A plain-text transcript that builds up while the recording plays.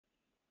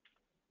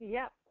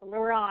Yep,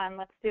 we're on.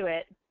 Let's do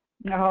it.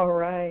 All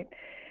right.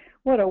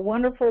 What a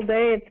wonderful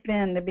day it's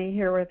been to be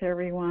here with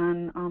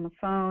everyone on the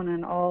phone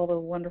and all the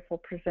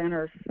wonderful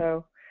presenters.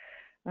 So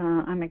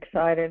I'm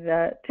excited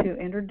to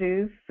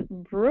introduce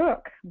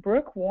Brooke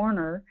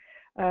Warner.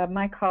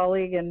 My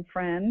colleague and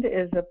friend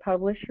is a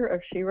publisher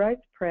of She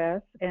Writes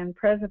Press and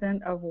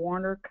president of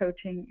Warner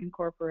Coaching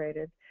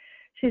Incorporated.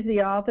 She's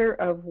the author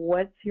of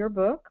What's Your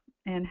Book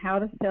and How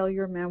to Sell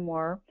Your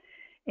Memoir,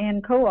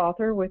 and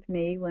co-author with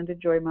me, Linda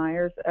Joy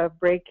Myers, of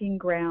Breaking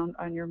Ground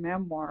on Your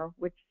Memoir,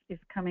 which is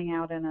coming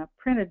out in a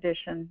print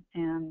edition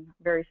and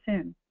very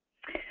soon.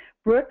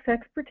 Brooke's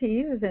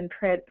expertise is in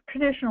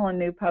traditional and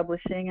new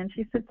publishing, and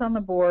she sits on the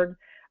board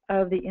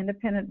of the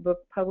Independent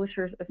Book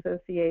Publishers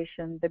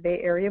Association, the Bay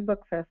Area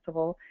Book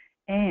Festival,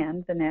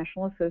 and the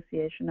National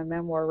Association of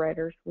Memoir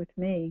Writers with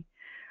me.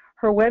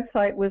 Her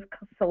website was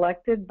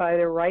selected by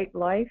The Right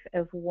Life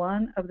as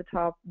one of the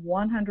top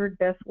 100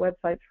 best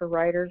websites for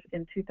writers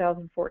in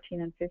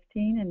 2014 and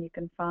 15, and you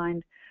can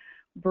find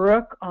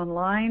Brooke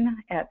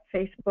online at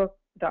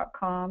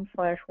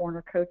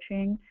facebook.com/Warner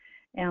Coaching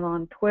and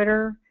on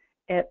Twitter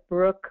at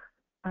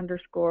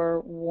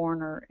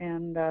Brooke_Warner.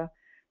 And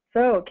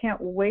so can't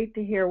wait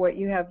to hear what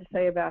you have to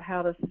say about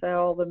how to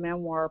sell the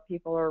memoir.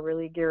 People are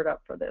really geared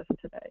up for this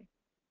today.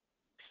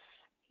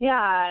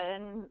 Yeah,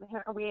 and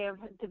we have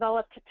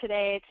developed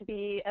today to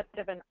be a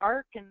bit of an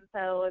arc, and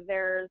so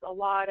there's a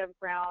lot of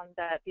ground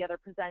that the other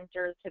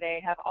presenters today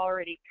have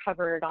already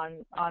covered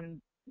on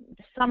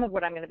some of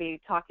what I'm going to be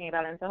talking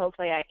about, and so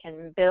hopefully I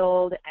can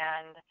build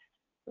and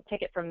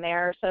take it from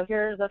there. So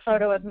here's a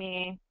photo of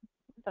me.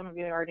 Some of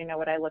you already know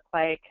what I look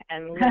like,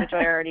 and Linda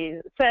Joy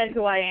already said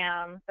who I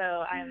am.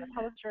 So I am the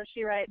publisher of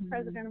She Writes,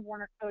 president of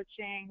Warner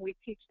Coaching. We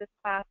teach this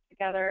class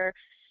together.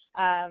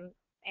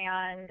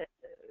 And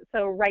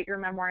so write your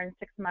memoir in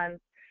 6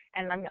 months.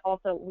 And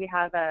we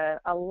have a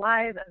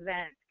live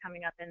event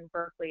coming up in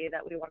Berkeley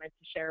that we wanted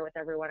to share with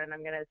everyone, and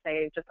I'm going to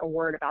say just a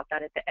word about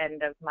that at the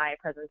end of my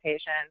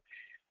presentation.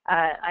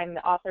 I'm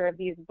the author of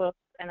these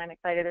books, and I'm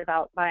excited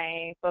about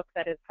my book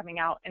that is coming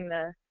out in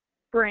the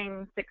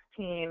spring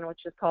 16,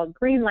 which is called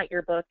Greenlight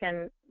Your Book.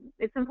 And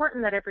it's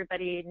important that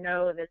everybody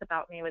know this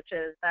about me, which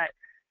is that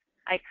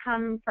I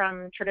come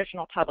from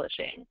traditional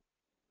publishing.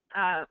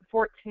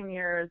 14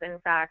 years, in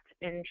fact,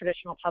 in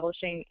traditional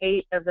publishing,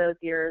 8 of those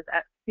years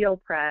at Steel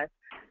Press.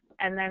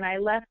 And then I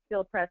left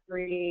Steel Press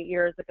 3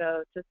 years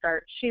ago to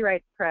start She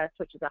Writes Press,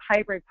 which is a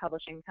hybrid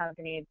publishing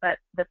company. But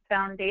the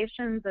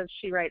foundations of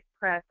She Writes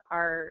Press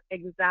are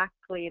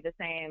exactly the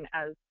same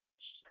as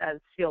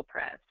Steel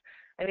Press.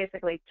 I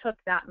basically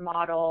took that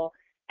model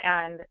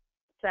and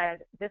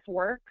said, this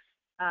works,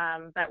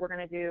 but we're going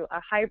to do a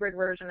hybrid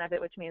version of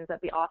it, which means that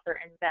the author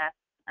invests.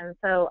 And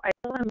so I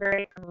feel I'm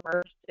very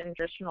immersed in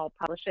traditional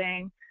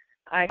publishing.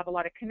 I have a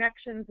lot of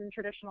connections in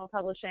traditional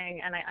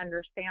publishing, and I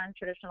understand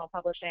traditional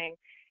publishing,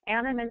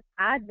 and I'm an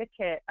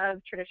advocate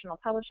of traditional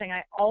publishing.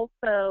 I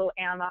also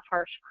am a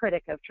harsh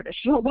critic of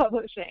traditional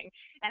publishing,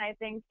 and I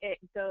think it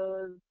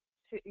goes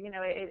to,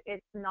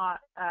 it's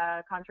not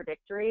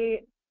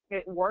contradictory.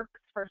 It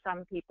works for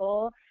some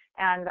people,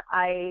 and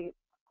I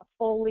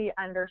fully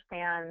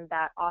understand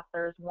that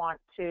authors want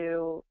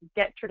to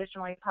get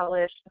traditionally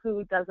published.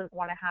 Who doesn't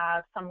want to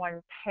have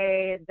someone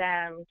pay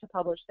them to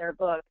publish their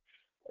book?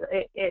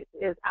 It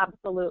is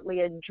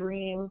absolutely a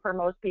dream for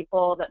most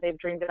people that they've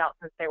dreamed about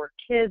since they were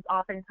kids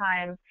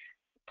oftentimes.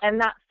 And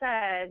that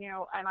said,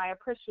 and I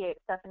appreciate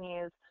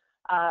Stephanie's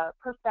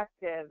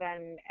perspective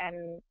and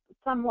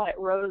somewhat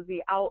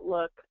rosy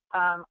outlook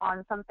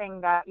on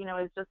something that,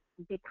 is just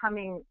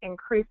becoming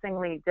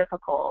increasingly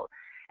difficult.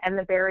 And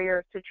the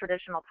barriers to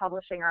traditional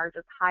publishing are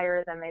just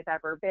higher than they've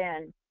ever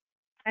been.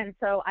 And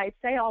so I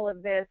say all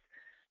of this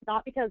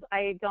not because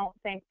I don't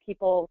think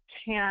people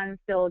can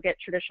still get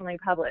traditionally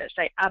published.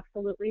 I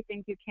absolutely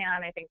think you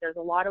can. I think there's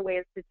a lot of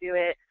ways to do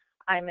it.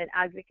 I'm an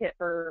advocate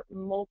for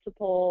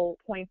multiple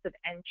points of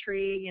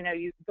entry, you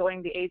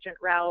going the agent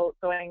route,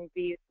 going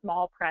the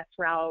small press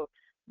route,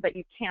 but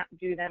you can't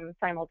do them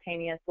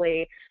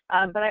simultaneously.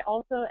 But I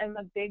also am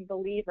a big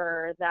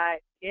believer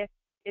that if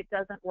it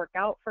doesn't work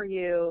out for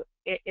you,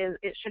 it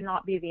should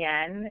not be the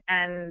end,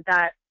 and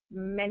that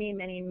many,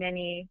 many,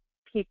 many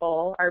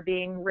people are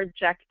being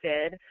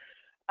rejected,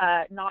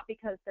 not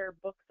because their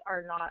books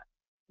are not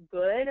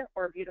good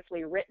or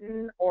beautifully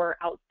written or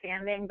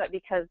outstanding, but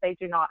because they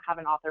do not have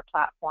an author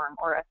platform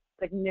or a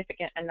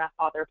significant enough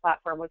author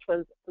platform, which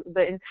was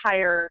the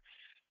entire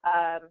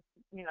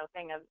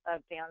thing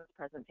of Dan's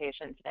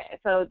presentation today.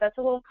 So that's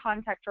a little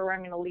context for where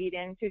I'm going to lead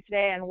into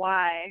today and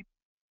why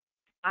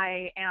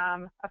I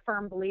am a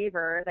firm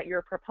believer that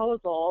your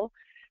proposal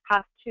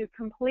has to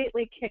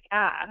completely kick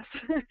ass.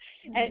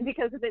 And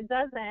because if it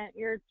doesn't,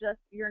 you're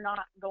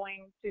not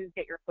going to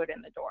get your foot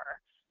in the door.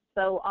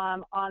 So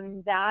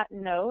on that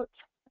note,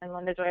 and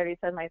Linda Joy already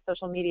said my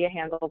social media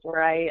handles,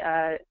 where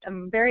I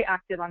am very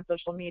active on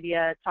social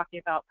media talking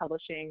about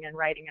publishing and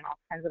writing and all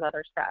kinds of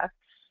other stuff.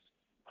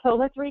 So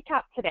let's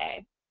recap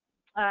today.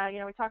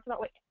 We talked about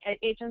what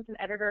agents and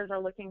editors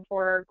are looking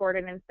for,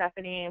 Gordon and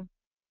Stephanie.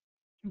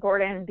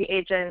 Gordon, the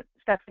agent,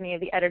 Stephanie,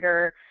 the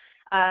editor.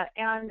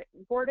 And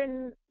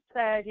Gordon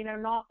said,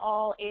 not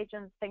all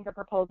agents think a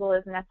proposal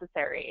is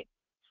necessary.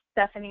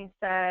 Stephanie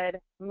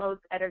said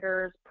most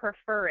editors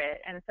prefer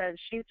it and said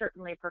she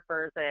certainly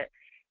prefers it.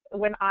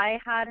 When I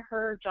had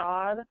her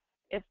job,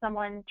 if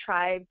someone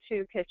tried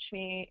to pitch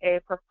me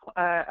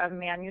a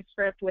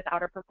manuscript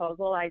without a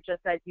proposal, I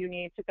just said, you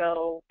need to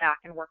go back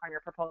and work on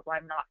your proposal.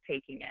 I'm not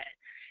taking it.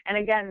 And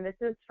again, this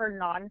is for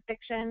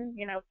nonfiction.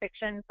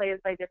 Fiction plays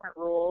by different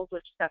rules,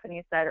 which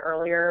Stephanie said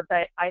earlier,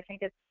 but I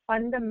think it's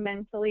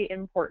fundamentally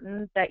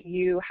important that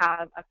you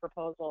have a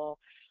proposal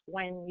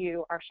when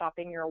you are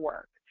shopping your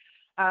work.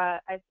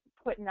 I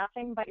put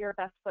nothing but your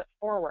best foot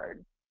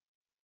forward.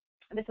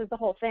 This is the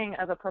whole thing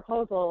of a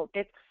proposal.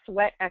 It's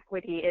sweat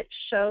equity. It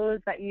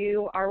shows that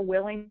you are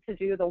willing to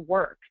do the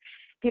work.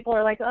 People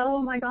are like, oh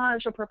my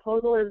gosh, a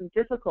proposal is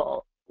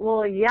difficult.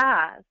 Well,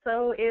 yeah,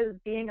 so is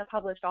being a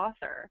published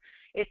author.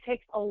 It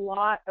takes a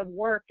lot of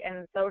work,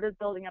 and so does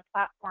building a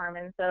platform.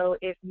 And so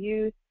if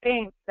you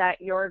think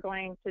that you're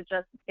going to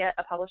just get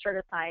a publisher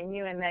to sign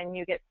you and then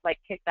you get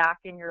kicked back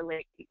in your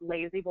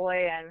lazy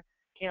boy and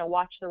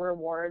watch the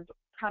rewards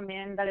come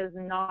in, that is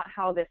not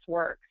how this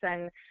works.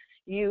 And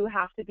you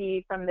have to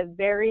be, from the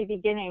very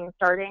beginning,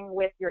 starting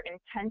with your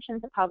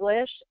intention to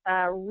publish,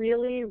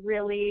 really,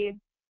 really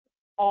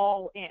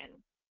all in.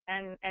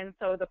 And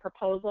so the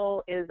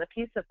proposal is a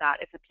piece of that.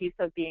 It's a piece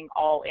of being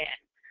all in.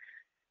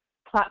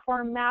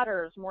 Platform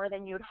matters more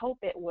than you'd hope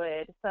it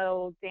would.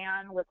 So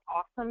Dan was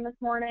awesome this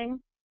morning.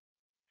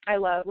 I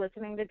love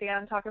listening to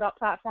Dan talk about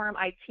platform.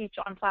 I teach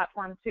on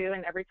platform too,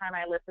 and every time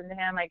I listen to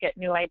him, I get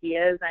new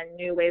ideas and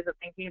new ways of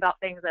thinking about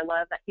things. I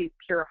love that he's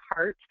pure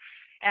heart,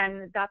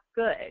 and that's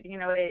good.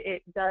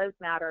 It does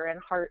matter, and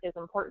heart is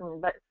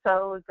important, but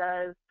so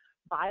does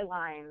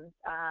bylines.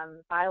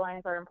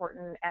 Bylines are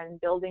important, and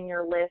building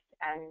your list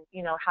and,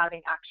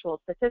 having actual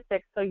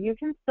statistics so you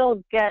can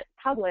still get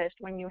published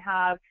when you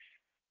have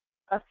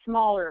a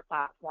smaller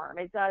platform.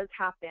 It does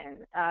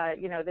happen.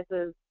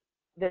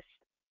 This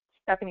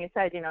Stephanie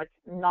said, it's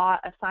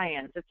not a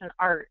science, it's an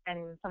art,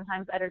 and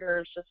sometimes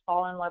editors just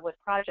fall in love with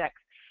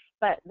projects.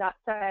 But that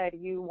said,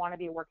 you want to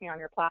be working on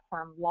your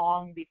platform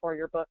long before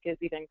your book is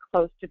even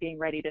close to being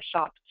ready to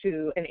shop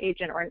to an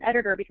agent or an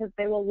editor, because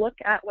they will look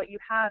at what you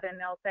have and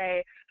they'll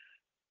say,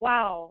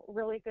 wow,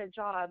 really good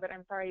job, but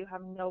I'm sorry, you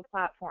have no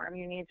platform.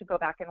 You need to go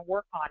back and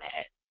work on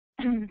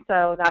it.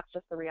 So that's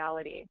just the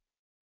reality.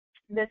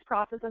 This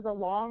process is a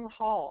long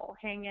haul.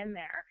 Hang in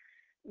there.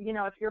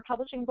 If your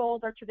publishing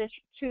goals are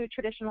to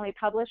traditionally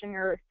publish and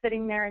you're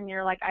sitting there and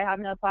you're like, I have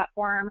no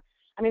platform.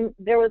 I mean,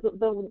 there was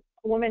the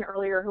woman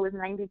earlier who was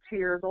 92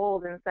 years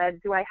old and said,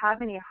 do I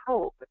have any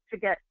hope to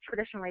get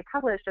traditionally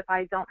published if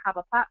I don't have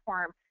a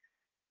platform?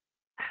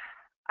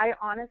 I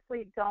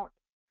honestly don't.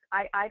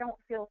 I don't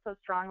feel so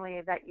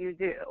strongly that you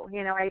do.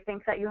 I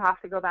think that you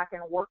have to go back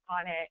and work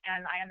on it.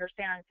 And I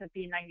understand to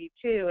be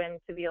 92 and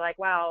to be like,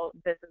 wow,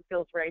 this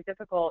feels very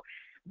difficult.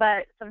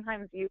 But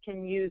sometimes you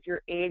can use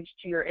your age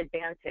to your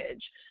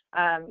advantage.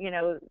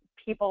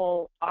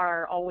 People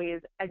are always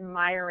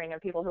admiring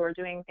of people who are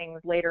doing things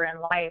later in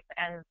life.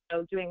 And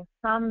so doing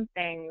some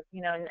things,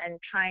 and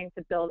trying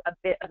to build a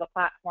bit of a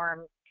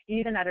platform,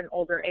 even at an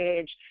older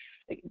age,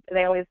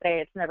 they always say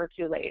it's never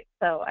too late.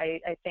 So I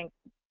think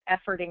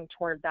efforting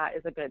toward that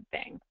is a good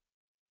thing.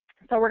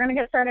 So we're going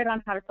to get started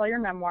on how to sell your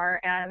memoir,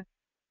 and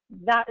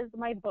that is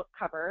my book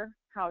cover,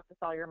 How to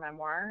Sell Your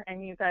Memoir,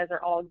 and you guys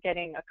are all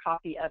getting a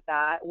copy of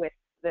that with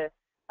this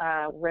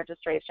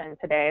registration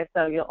today.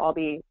 So you'll all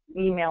be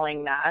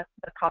emailing that,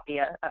 the copy,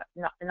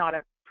 not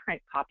a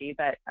print copy,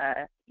 but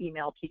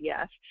email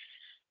PDF.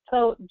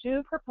 So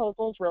do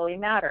proposals really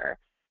matter?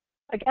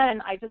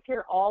 Again, I just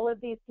hear all of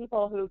these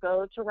people who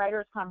go to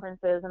writers'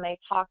 conferences and they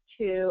talk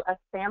to a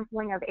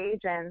sampling of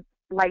agents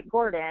like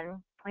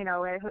Gordon,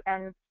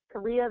 and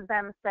 3 of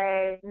them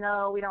say,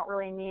 no, we don't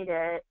really need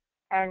it.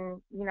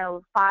 And,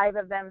 5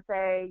 of them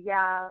say,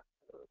 yeah,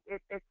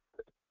 it's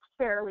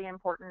fairly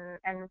important.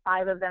 And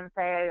 5 of them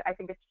say, I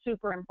think it's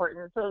super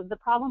important. So the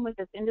problem with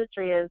this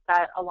industry is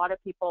that a lot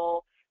of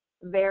people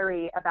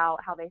vary about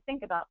how they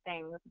think about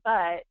things,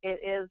 but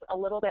it is a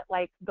little bit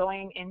like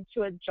going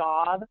into a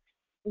job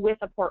with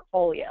a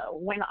portfolio.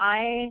 When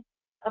I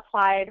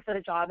applied for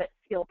the job at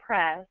Steel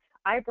Press,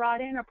 I brought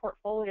in a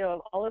portfolio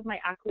of all of my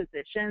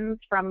acquisitions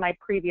from my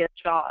previous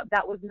job.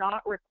 That was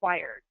not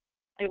required.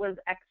 It was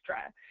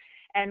extra.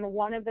 And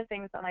one of the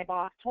things that my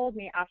boss told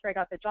me after I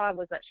got the job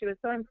was that she was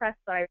so impressed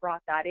that I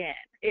brought that in.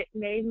 It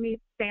made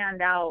me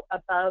stand out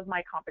above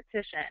my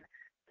competition.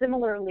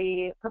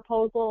 Similarly,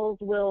 proposals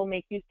will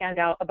make you stand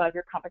out above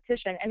your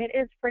competition, and it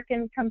is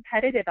freaking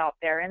competitive out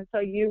there. And so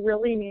you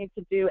really need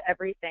to do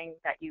everything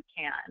that you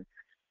can.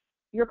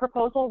 Your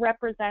proposal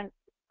represents,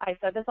 I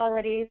said this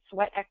already,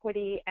 sweat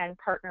equity and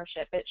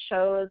partnership. It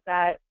shows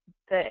that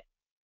the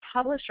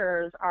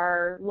publishers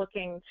are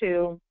looking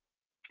to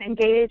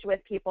engage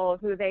with people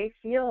who they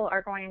feel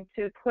are going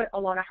to put a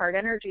lot of hard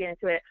energy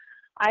into it.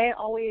 I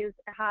always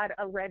had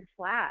a red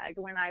flag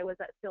when I was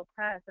at Steel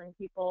Press, and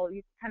people,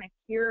 you kind of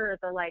hear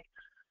the like,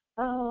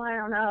 oh, I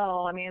don't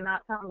know. I mean,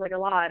 that sounds like a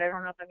lot. I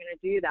don't know if I'm going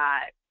to do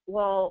that.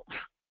 Well,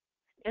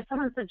 if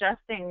someone's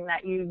suggesting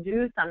that you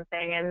do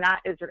something and that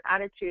is your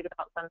attitude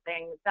about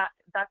something,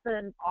 that's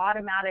an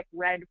automatic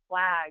red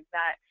flag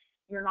that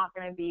you're not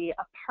going to be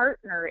a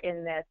partner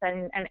in this,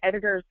 and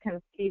editors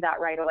can see that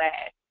right away.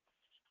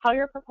 How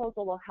your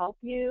proposal will help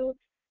you,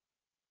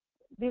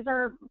 these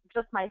are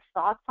just my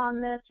thoughts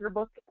on this. Your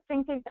book,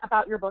 thinking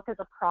about your book as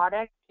a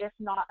product, if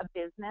not a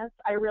business.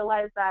 I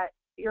realize that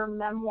your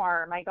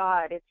memoir, my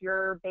God, it's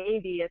your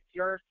baby, it's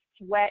your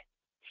sweat,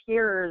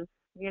 tears,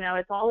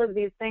 it's all of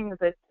these things.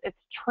 It's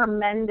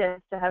tremendous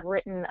to have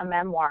written a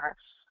memoir.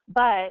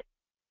 But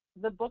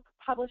the book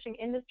publishing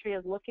industry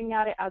is looking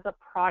at it as a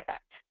product.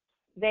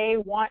 They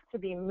want to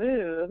be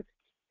moved.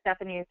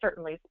 Stephanie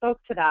certainly spoke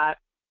to that,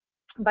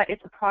 but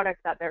it's a product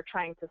that they're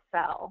trying to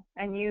sell.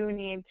 And you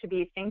need to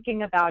be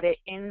thinking about it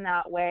in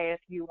that way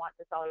if you want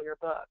to sell your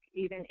book,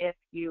 even if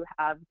you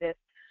have this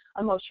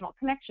emotional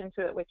connection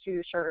to it, which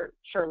you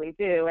surely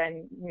do.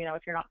 And,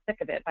 if you're not sick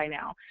of it by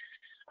now.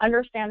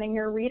 Understanding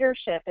your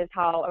readership is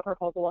how a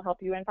proposal will help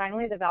you. And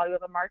finally, the value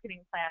of a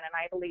marketing plan. And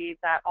I believe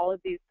that all of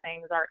these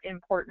things are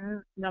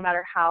important no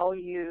matter how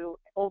you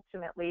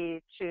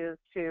ultimately choose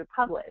to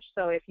publish.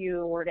 So if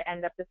you were to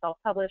end up to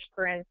self-publish,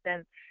 for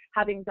instance,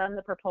 having done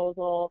the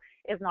proposal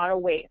is not a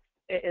waste.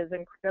 It is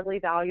incredibly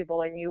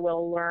valuable, and you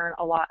will learn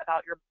a lot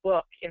about your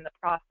book in the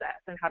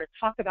process and how to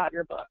talk about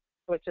your book,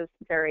 which is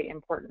very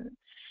important.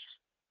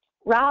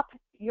 Wrap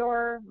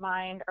your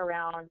mind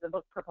around the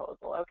book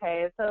proposal,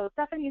 okay? So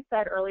Stephanie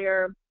said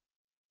earlier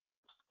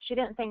she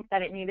didn't think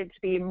that it needed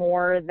to be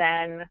more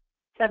than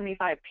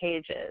 75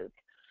 pages.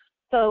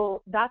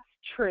 So that's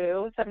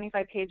true.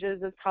 75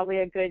 pages is probably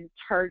a good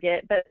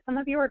target, but some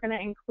of you are going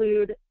to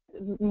include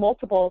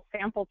multiple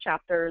sample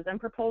chapters, and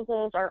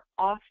proposals are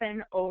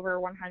often over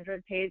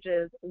 100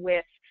 pages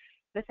with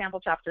the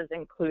sample chapters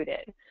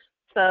included.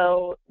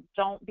 So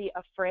don't be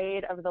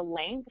afraid of the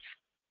length.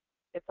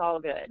 It's all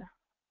good.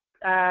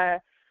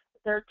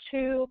 There are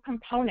two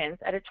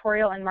components,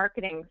 editorial and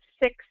marketing,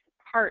 6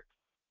 parts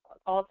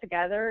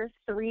altogether,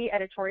 3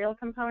 editorial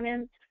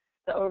components,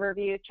 the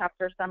overview,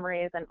 chapter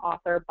summaries, and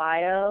author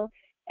bio,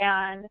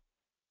 and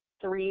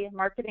 3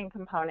 marketing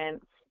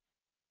components,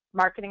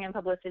 marketing and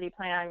publicity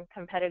plan,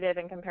 competitive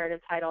and comparative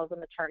titles,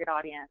 and the target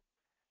audience.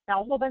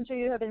 Now, a whole bunch of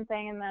you have been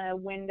saying in the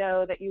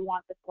window that you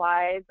want the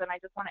slides, and I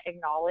just want to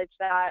acknowledge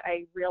that.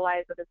 I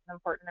realize that this is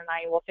important, and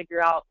I will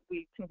figure out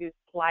we can do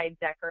slide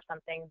deck or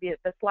something.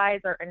 The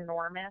slides are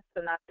enormous,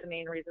 and that's the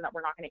main reason that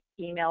we're not going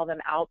to email them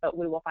out, but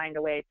we will find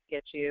a way to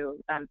get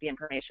you the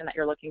information that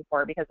you're looking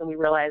for, because we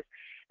realize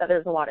that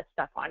there's a lot of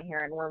stuff on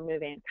here, and we're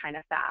moving kind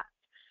of fast.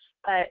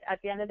 But at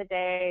the end of the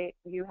day,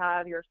 you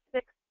have your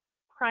 6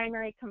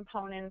 primary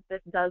components. This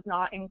does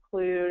not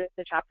include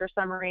the chapter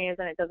summaries,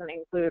 and it doesn't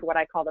include what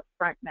I call the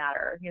front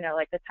matter,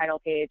 like the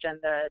title page and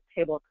the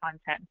table of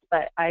contents,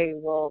 but I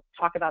will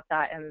talk about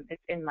that, and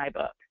it's in my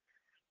book.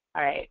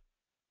 All right.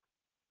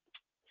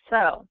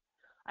 So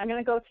I'm going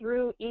to go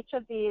through each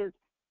of these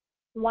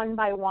one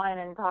by one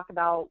and talk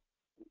about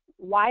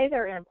why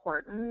they're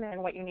important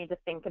and what you need to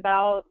think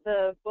about.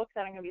 The book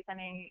that I'm going to be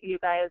sending you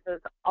guys is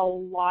a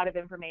lot of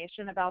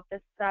information about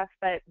this stuff,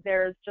 but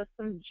there's just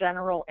some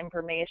general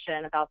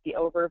information about the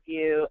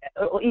overview.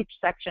 Each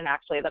section,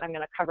 actually, that I'm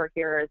going to cover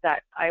here is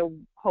that I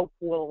hope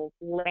will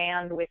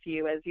land with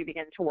you as you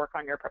begin to work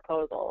on your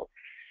proposals.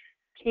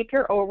 Keep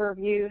your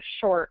overview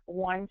short.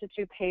 1 to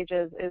 2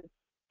 pages is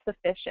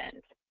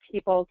sufficient.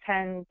 People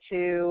tend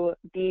to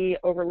be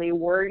overly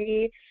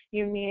wordy.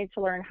 You need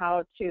to learn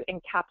how to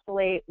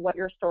encapsulate what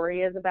your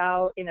story is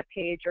about in a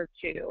page or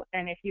 2.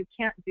 And if you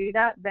can't do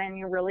that, then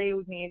you really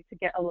need to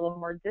get a little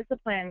more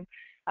disciplined,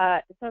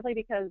 especially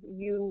because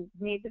you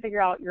need to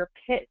figure out your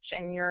pitch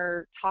and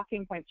your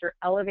talking points, your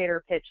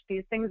elevator pitch.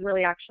 These things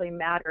really actually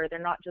matter. They're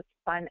not just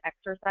fun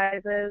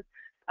exercises.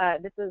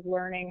 This is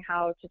learning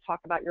how to talk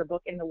about your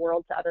book in the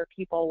world to other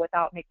people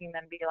without making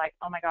them be like,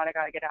 oh my God, I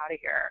got to get out of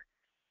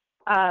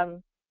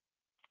here.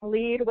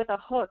 Lead with a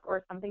hook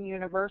or something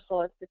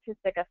universal, a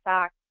statistic, a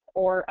fact,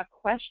 or a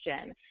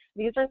question.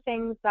 These are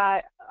things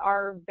that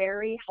are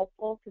very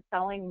helpful to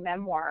selling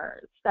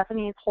memoirs.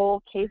 Stephanie's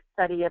whole case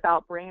study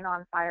about Brain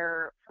on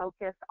Fire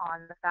focused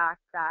on the fact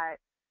that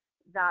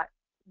that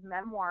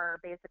memoir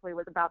basically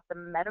was about the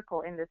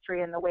medical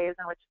industry and the ways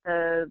in which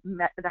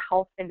the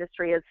health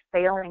industry is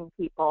failing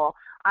people.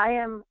 I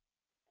am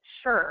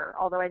sure,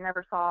 although I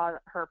never saw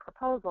her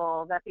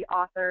proposal, that the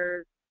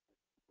author's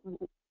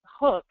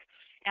hook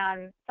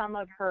and some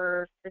of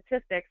her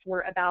statistics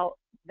were about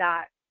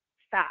that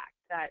fact,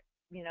 that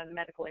the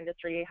medical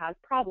industry has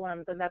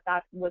problems, and that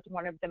was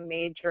one of the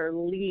major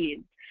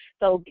leads.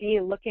 So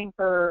be looking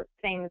for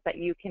things that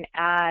you can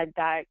add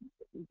that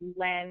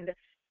lend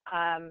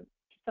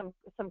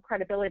some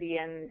credibility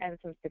and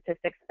some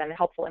statistics and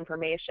helpful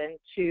information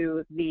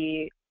to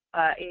the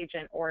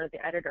agent or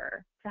the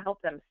editor to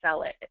help them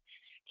sell it.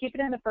 Keep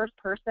it in the first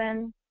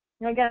person.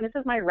 Again, this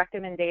is my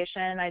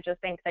recommendation. I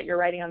just think that you're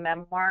writing a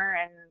memoir,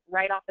 and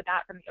right off the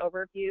bat from the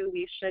overview,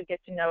 we should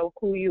get to know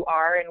who you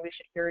are and we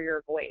should hear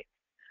your voice.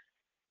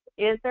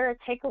 Is there a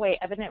takeaway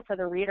evident for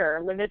the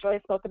reader? Linda Joy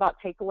spoke about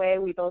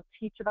takeaway. We both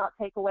teach about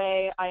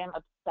takeaway. I am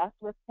obsessed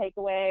with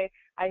takeaway.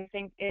 I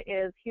think it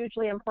is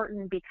hugely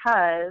important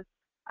because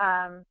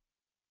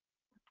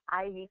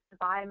I used to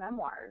buy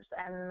memoirs,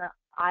 and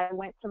I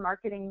went to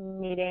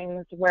marketing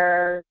meetings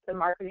where the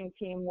marketing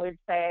team would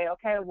say,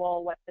 okay,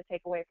 well, what's the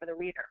takeaway for the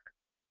reader?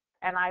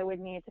 And I would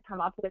need to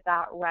come up with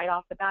that right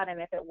off the bat.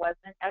 And if it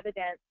wasn't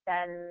evident,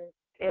 then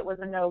it was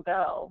a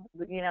no-go.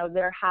 You know,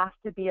 there has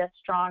to be a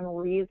strong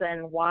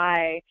reason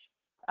why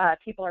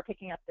people are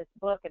picking up this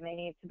book, and they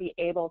need to be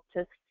able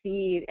to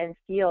see and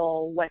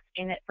feel what's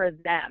in it for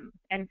them.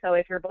 And so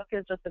if your book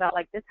is just about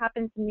like, this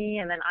happened to me,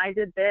 and then I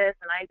did this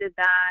and I did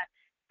that,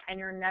 and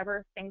you're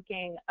never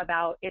thinking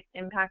about its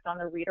impact on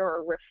the reader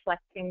or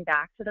reflecting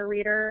back to the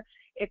reader,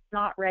 it's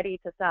not ready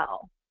to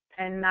sell.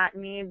 And that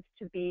needs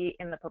to be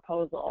in the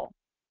proposal.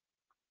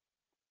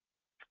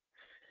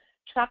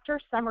 Chapter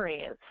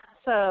summaries.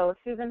 So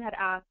Susan had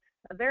asked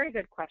a very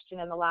good question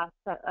in the last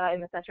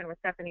in the session with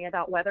Stephanie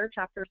about whether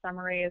chapter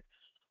summaries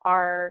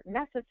are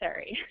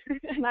necessary.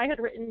 And I had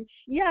written,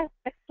 yes,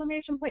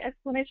 exclamation point,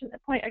 exclamation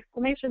point,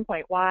 exclamation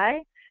point.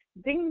 Why?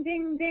 Ding,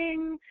 ding,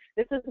 ding.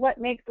 This is what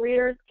makes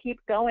readers keep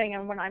going.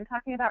 And when I'm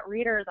talking about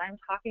readers, I'm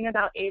talking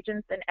about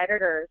agents and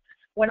editors.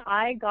 When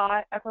I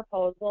got a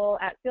proposal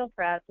at Field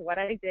Press, what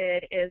I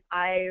did is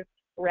I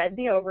read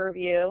the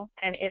overview,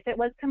 and if it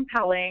was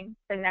compelling,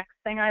 the next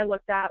thing I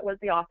looked at was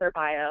the author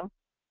bio.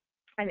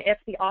 And if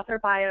the author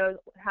bio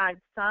had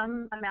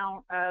some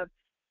amount of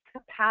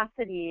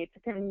capacity to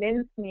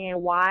convince me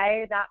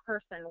why that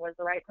person was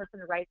the right person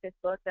to write this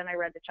book, then I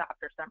read the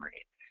chapter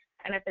summaries.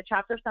 And if the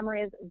chapter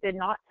summaries did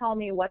not tell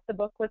me what the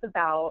book was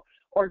about,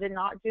 or did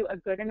not do a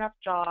good enough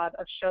job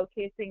of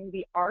showcasing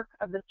the arc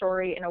of the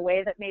story in a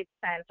way that made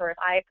sense, or if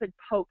I could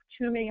poke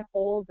too many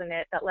holes in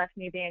it that left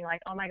me being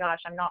like, oh my gosh,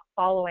 I'm not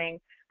following,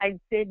 I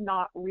did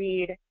not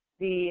read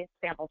the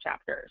sample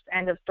chapters.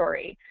 End of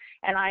story.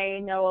 And I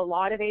know a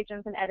lot of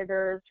agents and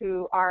editors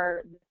who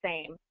are the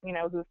same, you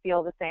know, who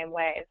feel the same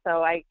way.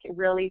 So I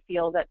really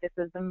feel that this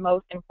is the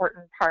most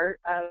important part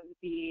of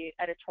the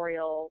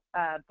editorial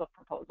book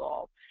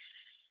proposal.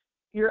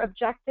 Your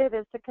objective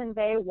is to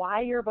convey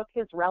why your book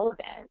is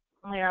relevant,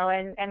 you know,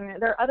 and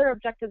there are other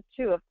objectives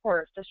too, of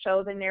course, to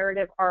show the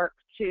narrative arc,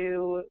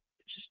 to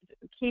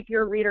keep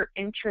your reader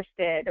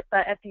interested.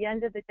 But at the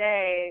end of the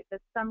day, the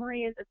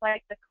summary is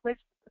like the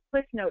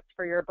cliff notes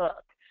for your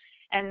book.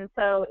 And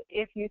so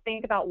if you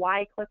think about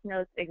why cliff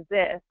notes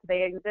exist,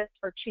 they exist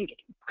for cheating.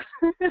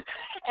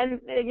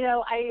 And, you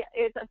know,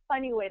 it's a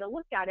funny way to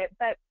look at it,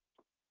 but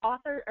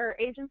author or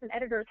agents and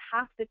editors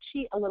have to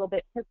cheat a little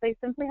bit because they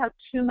simply have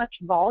too much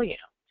volume.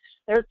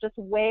 There's just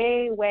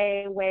way,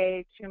 way,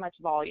 way too much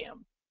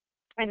volume.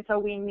 And so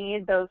we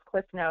need those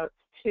cliff notes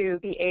to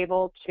be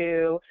able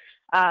to,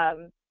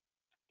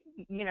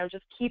 you know,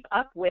 just keep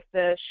up with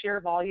the sheer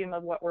volume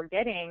of what we're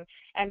getting,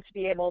 and to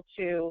be able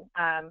to,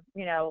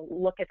 you know,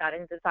 look at that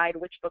and decide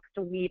which books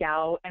to weed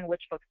out and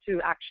which books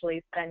to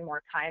actually spend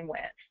more time with.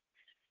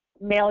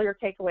 Mail your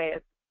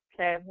takeaways.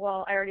 Okay,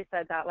 well, I already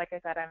said that. Like I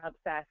said, I'm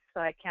obsessed, so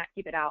I can't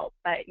keep it out.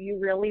 But you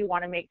really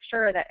want to make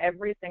sure that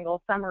every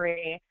single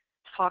summary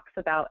talks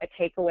about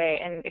a takeaway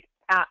and it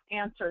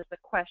answers the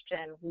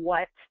question,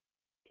 what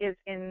is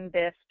in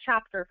this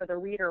chapter for the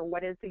reader?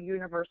 What is the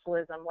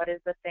universalism? What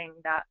is the thing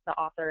that the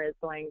author is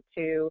going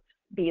to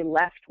be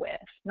left with?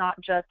 Not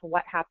just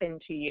what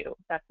happened to you.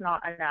 That's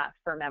not enough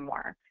for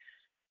memoir.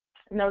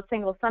 No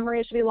single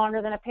summary should be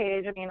longer than a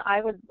page. I mean, I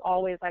would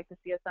always like to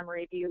see a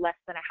summary be less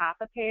than a half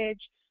a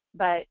page,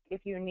 but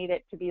if you need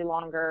it to be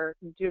longer,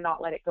 do not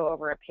let it go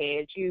over a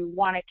page. You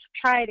want to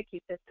try to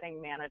keep this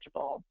thing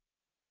manageable.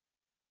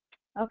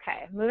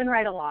 Okay, moving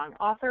right along.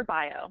 Author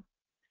bio.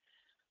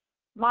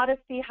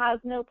 Modesty has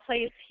no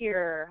place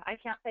here. I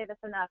can't say this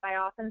enough. I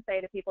often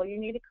say to people, you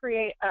need to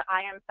create a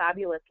I am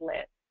fabulous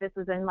list. This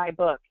is in my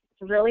book.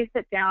 To really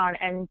sit down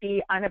and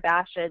be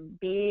unabashed,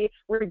 be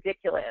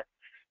ridiculous,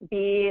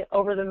 be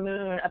over the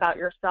moon about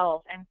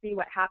yourself, and see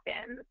what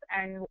happens.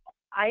 And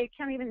I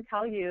can't even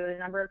tell you the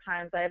number of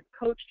times I've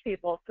coached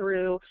people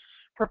through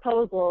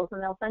proposals,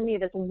 and they'll send me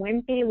this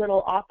wimpy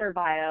little author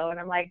bio, and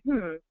I'm like,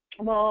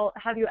 well,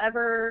 have you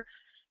ever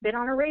been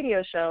on a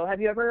radio show?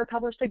 Have you ever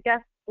published a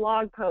guest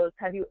blog post?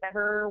 Have you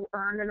ever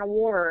earned an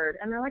award?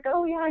 And they're like,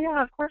 oh,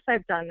 yeah, of course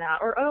I've done that.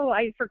 Or, oh,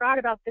 I forgot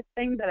about this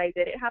thing that I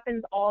did. It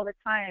happens all the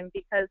time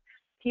because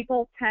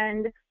people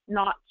tend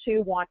not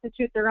to want to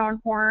toot their own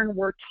horn.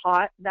 We're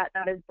taught that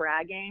that is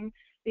bragging.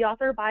 The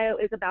author bio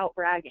is about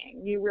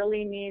bragging. You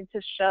really need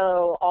to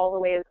show all the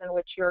ways in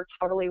which you're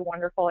totally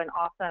wonderful and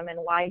awesome, and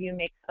why you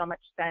make so much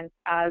sense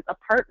as a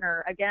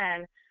partner.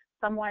 Again,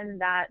 someone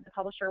that the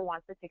publisher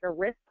wants to take a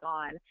risk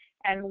on.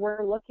 And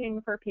we're looking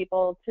for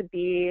people to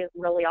be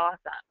really awesome.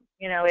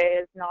 You know,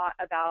 it is not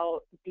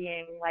about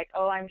being like,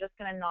 oh, I'm just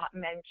going to not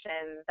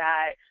mention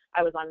that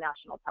I was on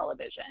national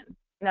television.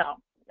 No,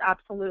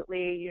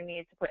 absolutely, you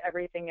need to put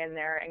everything in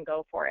there and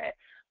go for it.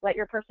 Let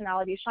your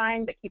personality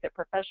shine, but keep it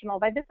professional.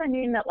 By this, I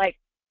mean that, like,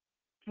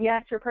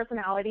 yes, your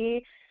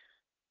personality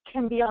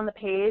can be on the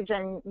page,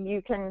 and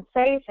you can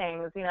say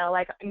things,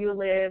 like you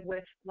live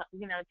with,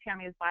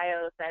 Tammy's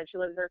bio said she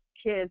lives with her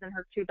kids and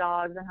her 2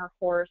 dogs and her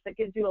horse. That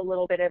gives you a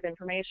little bit of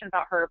information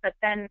about her. But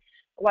then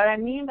what I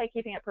mean by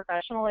keeping it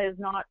professional is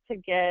not to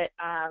get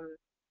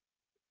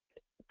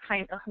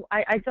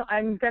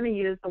I'm going to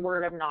use the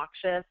word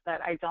obnoxious,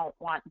 that I don't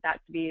want that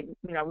to be,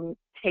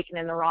 taken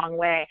in the wrong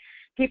way.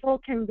 People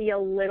can be a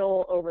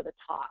little over the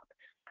top.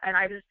 And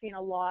I've just seen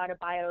a lot of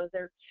bios.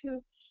 They're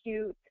too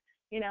cute.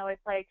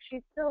 It's like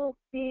she still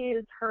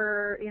sees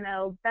her,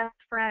 best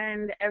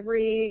friend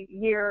every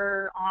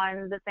year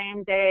on the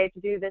same day to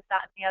do this,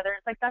 that, and the other.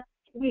 It's like, that's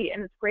sweet,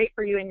 and it's great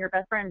for you and your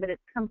best friend, but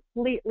it's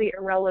completely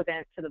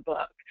irrelevant to the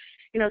book.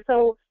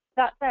 So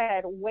that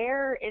said,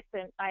 where it's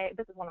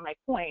this is one of my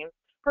points,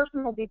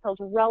 personal details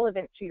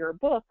relevant to your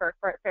book are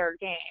fair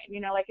game.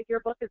 Like if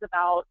your book is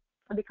about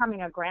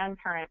becoming a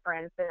grandparent, for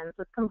instance,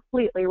 it's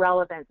completely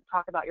relevant to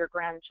talk about your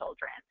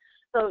grandchildren.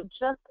 So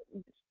just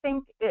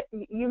think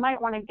you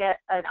might want to get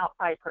an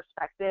outside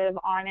perspective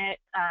on it.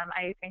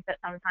 I think that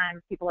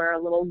sometimes people are a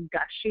little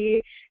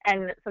gushy,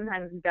 and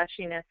sometimes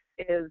gushiness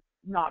is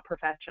not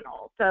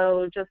professional.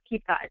 So just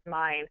keep that in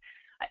mind.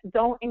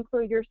 Don't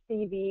include your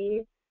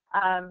CV.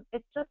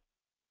 It's just,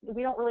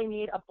 we don't really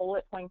need a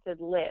bullet pointed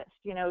list.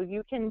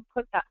 You can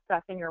put that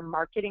stuff in your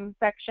marketing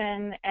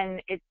section,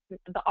 and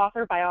the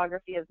author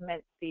biography is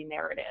meant to be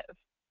narrative.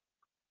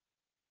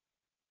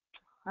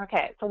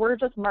 Okay, so we're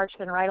just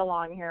marching right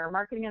along here.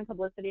 Marketing and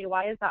publicity,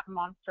 why is that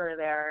monster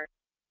there?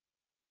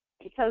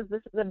 Because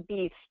this is a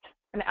beast,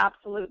 an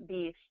absolute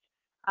beast.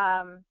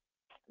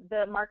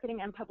 The marketing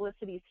and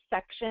publicity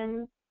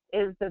section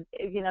is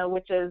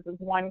which is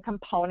one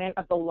component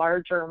of the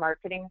larger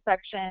marketing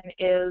section,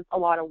 is a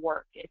lot of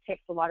work. It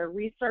takes a lot of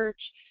research.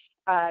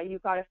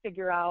 You've got to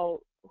figure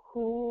out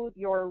who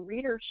your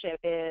readership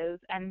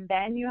is, and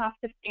then you have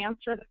to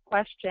answer the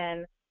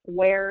question,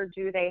 where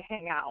do they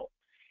hang out?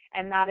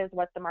 And that is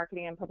what the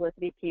marketing and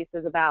publicity piece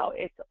is about.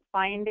 It's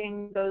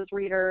finding those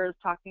readers,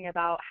 talking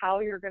about how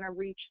you're going to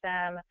reach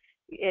them.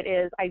 It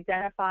is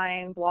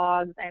identifying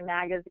blogs and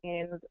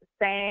magazines,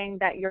 saying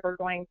that you're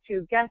going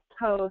to guest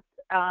host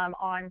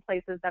on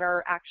places that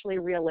are actually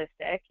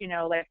realistic,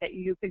 like that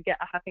you could get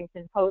a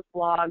Huffington Post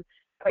blog,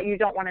 but you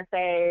don't want to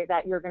say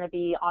that you're going to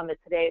be on the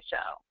Today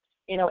Show,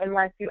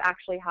 unless you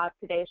actually have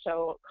Today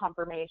Show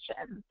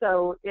confirmation.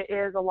 So it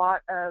is a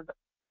lot of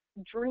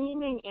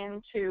dreaming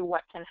into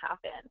what can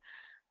happen.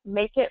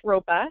 Make it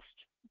robust,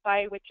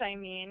 by which I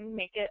mean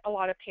make it a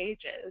lot of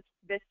pages.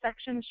 This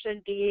section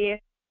should be,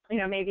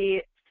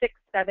 maybe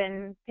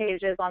 6-7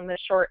 pages on the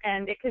short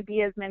end. It could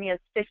be as many as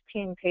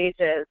 15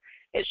 pages.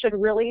 It should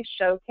really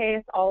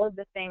showcase all of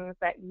the things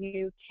that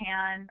you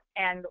can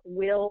and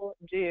will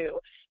do,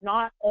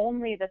 not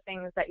only the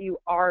things that you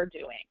are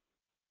doing.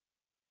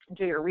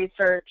 Do your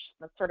research.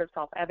 That's sort of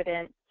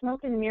self-evident.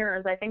 Smoke and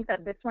mirrors, I think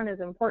that this one is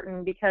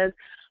important, because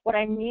what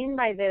I mean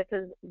by this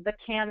is the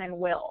can and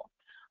will.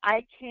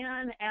 I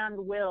can and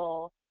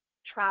will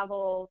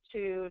travel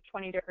to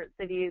 20 different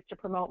cities to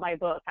promote my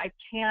book. I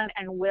can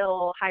and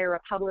will hire a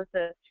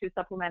publicist to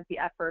supplement the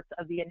efforts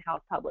of the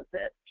in-house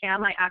publicist.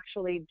 Am I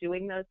actually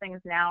doing those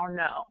things now?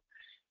 No.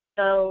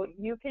 So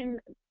you can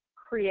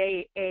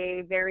create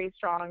a very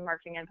strong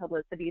marketing and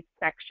publicity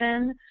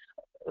section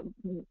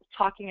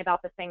talking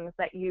about the things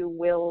that you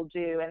will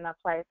do, and that's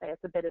why I say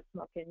it's a bit of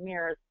smoke and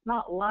mirrors. It's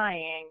not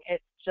lying,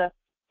 it's just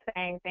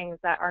saying things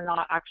that are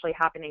not actually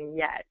happening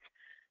yet.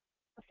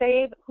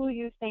 Save who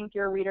you think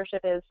your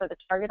readership is for the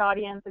target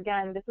audience.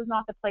 Again, this is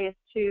not the place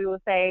to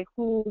say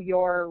who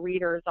your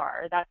readers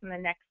are. That's in the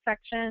next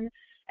section.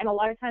 And a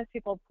lot of times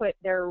people put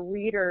their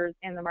readers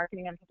in the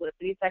marketing and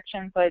publicity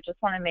section, so I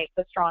just want to make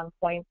the strong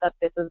point that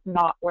this is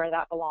not where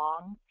that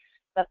belongs,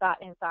 that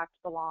in fact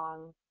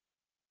belongs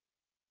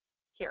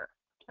here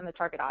in the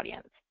target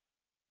audience.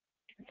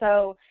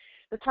 So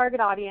the target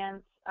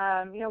audience,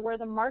 where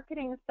the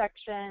marketing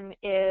section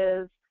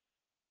is,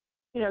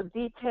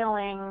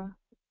 detailing,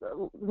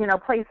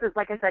 places,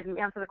 like I said, you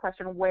answer the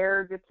question,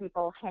 where do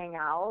people hang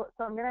out?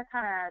 So I'm going to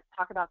kind of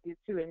talk about these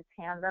two in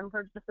tandem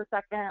for just a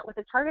second. With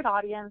the target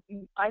audience,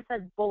 I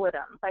said bullet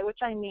them, by which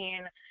I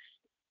mean,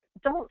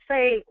 don't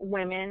say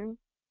women.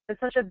 It's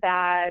such a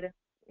bad,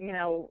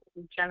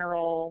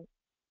 general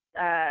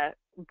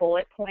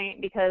bullet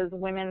point, because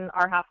women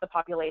are half the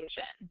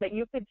population. But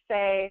you could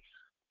say,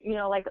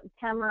 like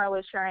Tamara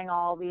was sharing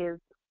all these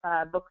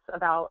books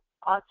about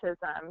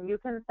autism. You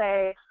can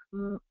say,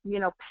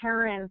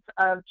 parents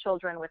of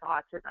children with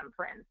autism,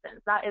 for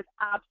instance. That is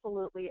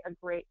absolutely a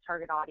great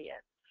target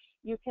audience.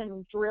 You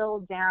can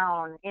drill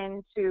down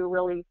into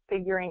really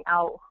figuring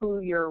out who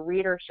your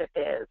readership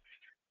is.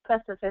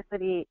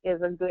 Specificity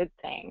is a good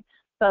thing.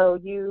 So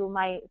you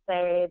might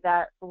say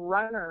that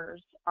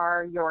runners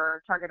are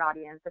your target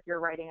audience if you're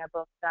writing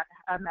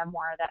a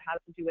memoir that has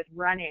to do with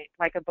running,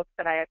 like a book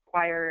that I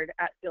acquired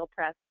at Field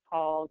Press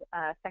called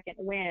Second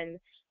Wind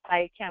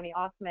by Tammy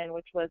Osman,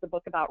 which was a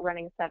book about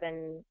running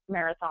 7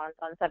 marathons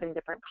on 7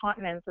 different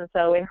continents. And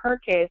so in her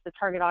case, the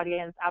target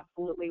audience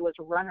absolutely was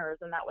runners,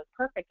 and that was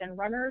perfect. And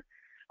runners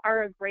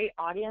are a great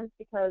audience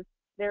because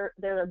they're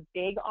a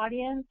big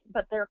audience,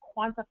 but they're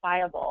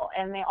quantifiable,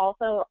 and they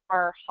also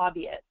are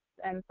hobbyists.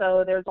 And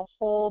so there's a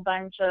whole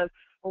bunch of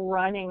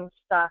running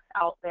stuff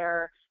out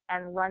there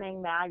and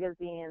running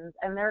magazines,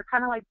 and they're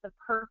kind of like the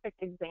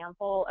perfect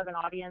example of an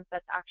audience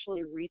that's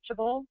actually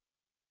reachable.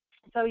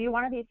 So you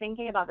want to be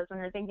thinking about this when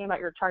you're thinking about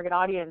your target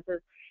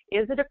audiences.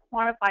 Is it a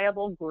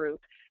quantifiable group?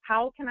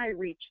 How can I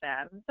reach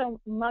them? So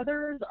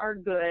mothers are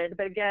good,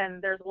 but again,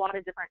 there's a lot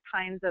of different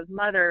kinds of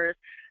mothers.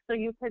 So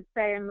you could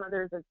say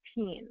mothers of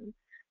teens,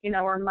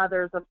 or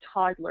mothers of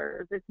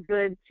toddlers. It's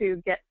good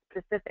to get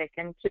specific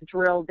and to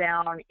drill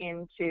down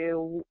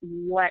into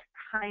what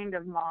kind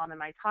of mom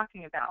am I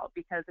talking about,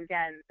 because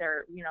again,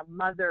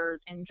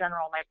 mothers in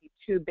general might be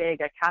too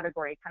big a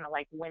category, kind of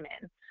like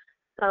women.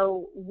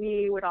 So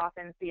we would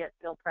often see at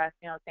Still Press,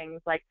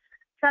 things like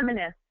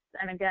feminists,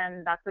 and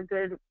again, that's a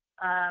good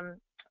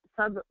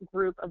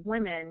subgroup of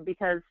women,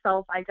 because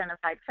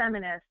self-identified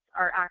feminists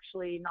are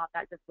actually not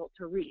that difficult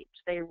to reach.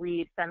 They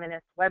read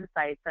feminist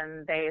websites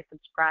and they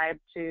subscribe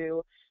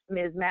to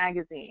Ms.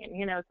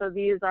 Magazine, so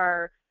these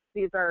are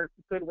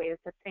good ways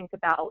to think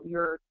about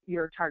your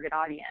target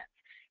audience.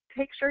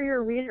 Picture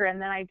your reader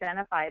and then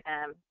identify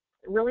them.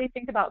 Really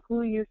think about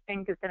who you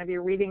think is going to be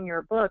reading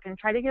your book and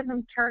try to give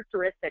them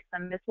characteristics,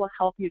 and this will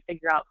help you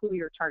figure out who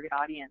your target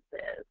audience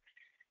is.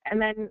 And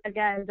then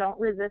again, don't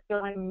resist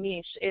going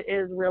niche. It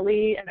is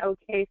really an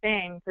okay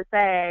thing to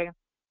say,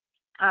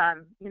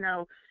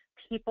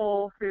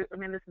 people who,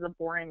 this is a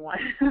boring one,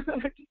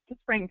 just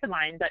spring to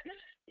mind, but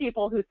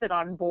people who sit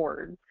on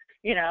boards,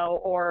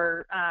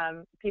 or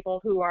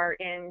people who are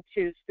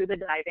into scuba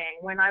diving.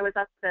 When I was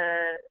at the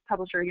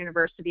publisher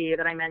university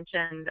that I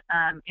mentioned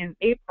in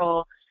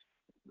April,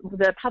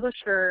 the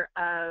publisher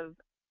of,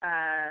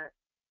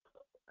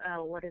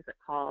 what is it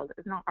called?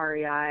 It's not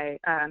REI,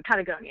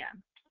 Patagonia.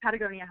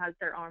 Patagonia has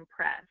their own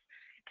press.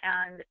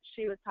 And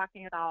she was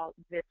talking about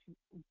this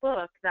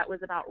book that was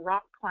about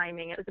rock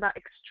climbing. It was about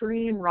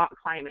extreme rock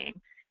climbing.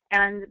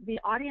 And the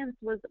audience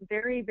was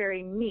very,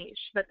 very niche,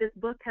 but this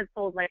book had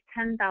sold like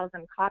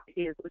 10,000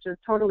 copies, which is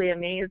totally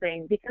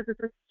amazing because it's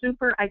a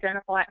super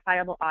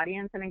identifiable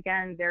audience. And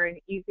again, they're an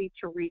easy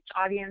to reach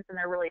audience, and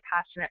they're really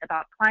passionate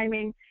about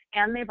climbing,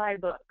 and they buy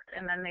books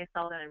and then they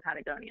sell them in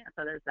Patagonia.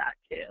 So there's that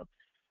too.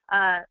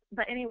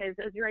 But anyways,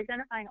 as you're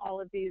identifying all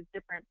of these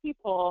different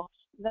people,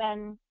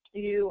 then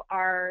you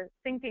are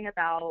thinking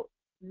about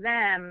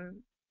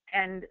them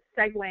and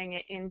segueing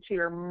it into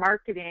your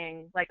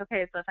marketing. Like,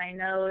 okay, so if I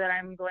know that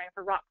I'm going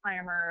for rock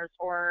climbers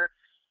or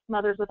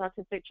mothers with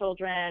autistic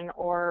children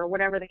or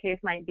whatever the case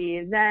might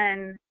be,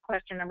 then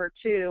question number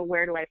 2,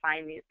 where do I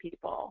find these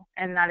people?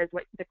 And that is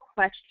what the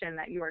question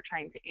that you are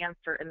trying to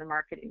answer in the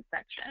marketing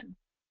section.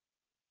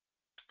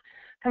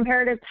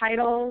 Comparative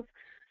titles.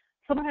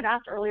 Someone had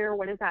asked earlier,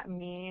 what does that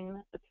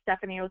mean?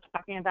 Stephanie was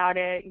talking about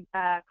it.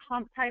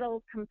 Comp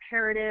titles,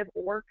 comparative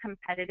or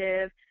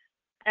competitive.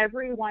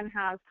 Everyone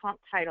has comp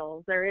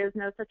titles. There is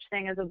no such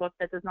thing as a book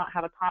that does not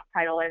have a comp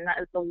title, and that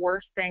is the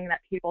worst thing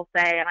that people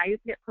say. And I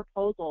used to get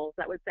proposals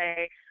that would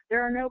say,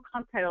 there are no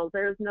comp titles.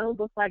 There is no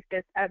book like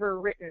this ever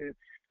written.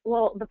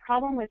 Well, the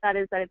problem with that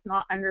is that it's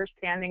not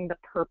understanding the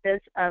purpose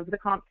of the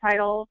comp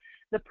title.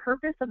 The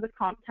purpose of the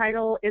comp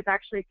title is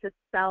actually to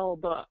sell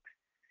books.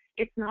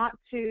 It's not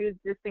to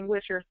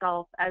distinguish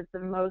yourself as the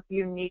most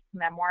unique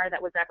memoir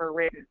that was ever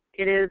written.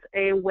 It is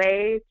a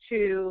way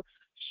to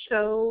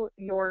show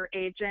your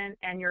agent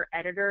and your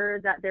editor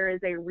that there is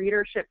a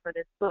readership for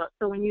this book.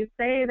 So when you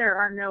say there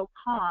are no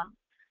comps,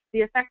 the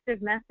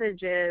effective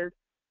message is,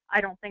 I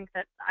don't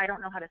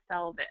know how to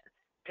sell this,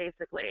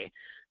 basically.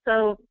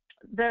 So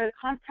the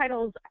comp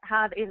titles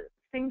have a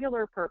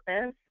singular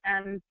purpose,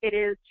 and it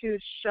is to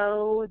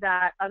show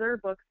that other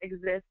books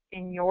exist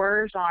in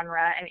your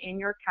genre and in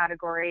your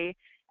category,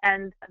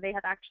 and they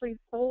have actually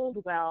sold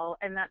well,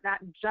 and that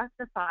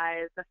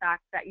justifies the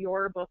fact that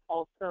your book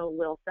also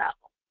will sell.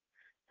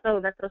 So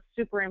that's a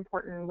super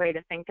important way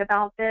to think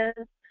about this.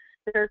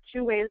 There are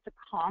 2 ways to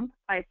comp,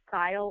 by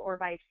style or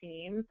by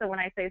theme. So when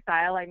I say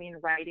style, I mean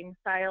writing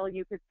style.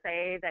 You could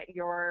say that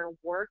your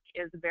work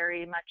is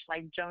very much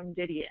like Joan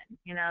Didion,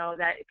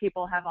 that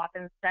people have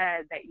often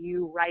said that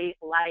you write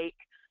like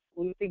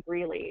Lucy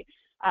Greeley.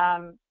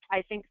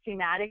 I think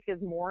thematic is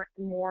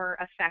more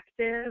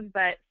effective,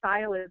 but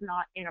style is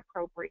not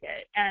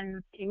inappropriate.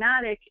 And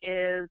thematic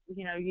is,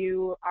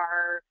 you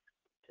are,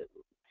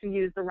 to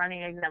use the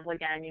running example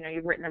again,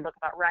 you've written a book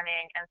about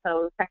running, and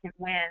so Second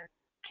Wind,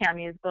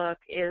 Cammie's book,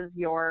 is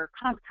your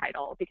comp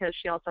title because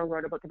she also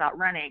wrote a book about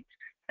running.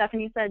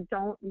 Stephanie said,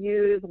 don't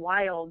use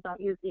Wild,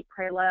 don't use Eat,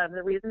 Pray, Love.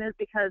 The reason is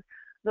because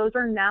those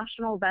are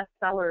national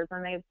bestsellers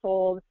and they've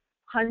sold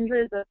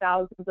hundreds of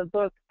thousands of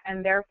books,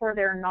 and therefore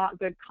they're not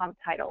good comp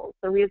titles.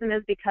 The reason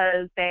is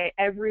because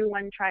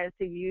everyone tries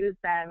to use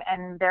them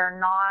and they're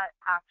not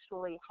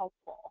actually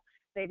helpful.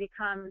 They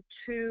become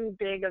too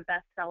big of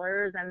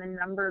bestsellers and the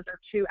numbers are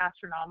too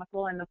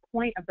astronomical, and the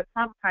point of the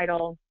comp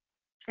title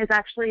is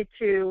actually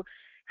to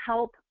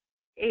help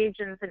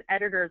agents and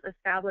editors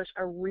establish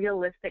a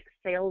realistic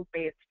sales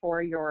base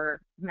for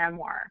your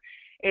memoir.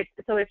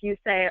 So if you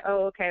say,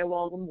 oh, okay,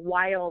 well,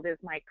 Wild is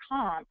my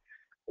comp,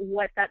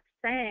 what that's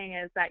saying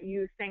is that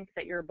you think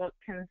that your book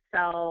can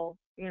sell,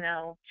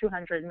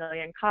 200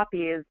 million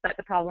copies, but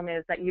the problem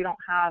is that you don't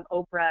have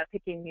Oprah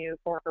picking you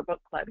for her book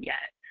club yet.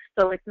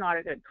 So it's not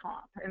a good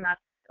comp, and that's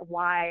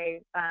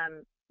why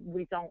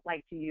we don't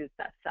like to use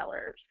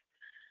bestsellers.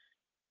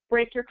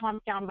 Break your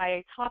comps down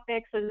by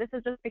topic. So this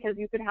is just because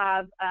you could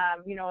have,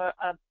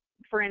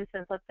 for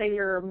instance, let's say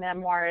your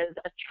memoir is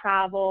a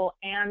travel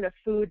and a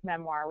food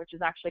memoir, which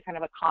is actually kind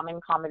of a common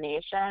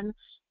combination.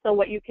 So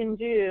what you can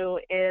do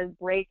is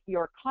break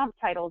your comp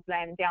titles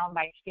then down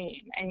by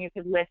theme, and you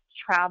could list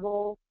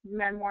travel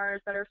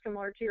memoirs that are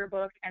similar to your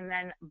book, and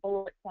then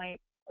bullet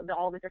point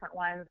all the different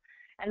ones,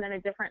 and then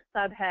a different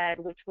subhead,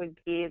 which would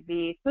be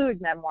the food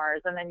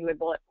memoirs, and then you would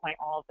bullet point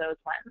all of those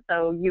ones.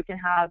 So you can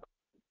have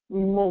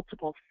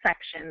multiple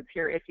sections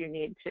here if you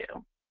need to.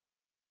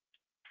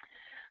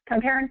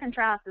 Compare and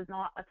contrast is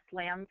not a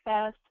slam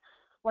fest.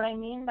 What I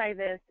mean by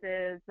this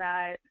is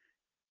that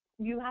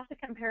you have to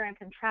compare and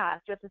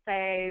contrast. You have to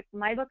say,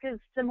 my book is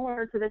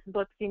similar to this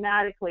book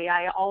thematically.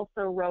 I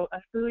also wrote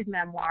a food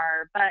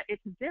memoir, but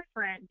it's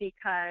different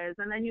because,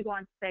 and then you go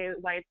on to say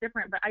why it's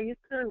different. But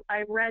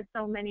I read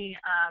so many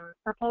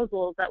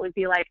proposals that would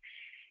be like,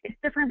 it's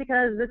different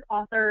because this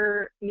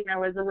author,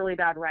 is a really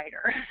bad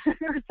writer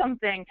or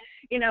something.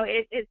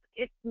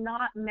 It's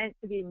not meant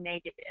to be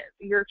negative.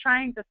 You're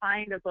trying to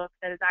find a book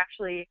that is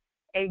actually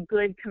a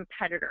good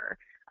competitor.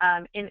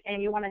 And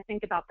you want to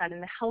think about that in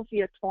the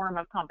healthiest form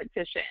of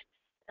competition,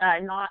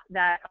 not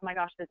that, oh my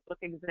gosh, this book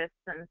exists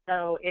and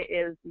so it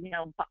is,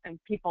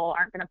 people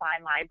aren't going to buy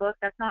my book.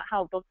 That's not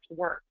how books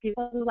work.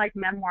 People who like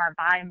memoir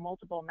buy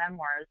multiple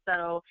memoirs.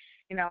 So,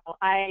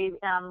 I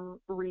am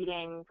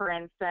reading, for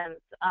instance,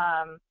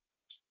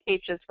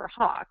 H is for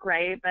Hawk,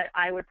 right? But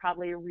I would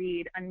probably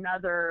read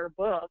another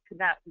book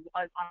that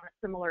was on a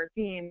similar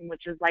theme,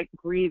 which is like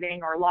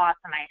grieving or loss,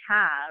 and I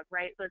have,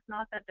 right? So it's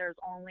not that there's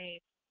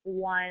only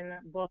one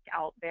book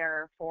out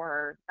there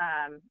for,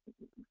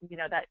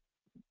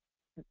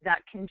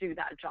 that can do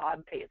that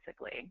job,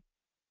 basically.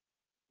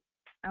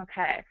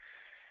 Okay,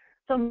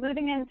 so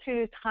moving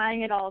into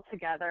tying it all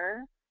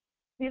together,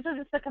 these are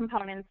just the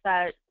components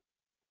that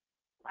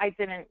I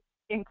didn't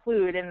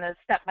include in the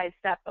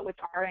step-by-step, but which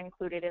are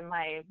included in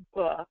my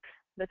book: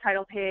 the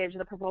title page,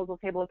 the proposal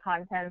table of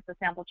contents, the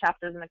sample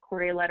chapters, and the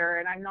query letter.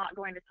 And I'm not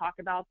going to talk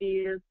about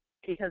these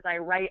because I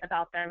write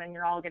about them and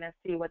you're all going to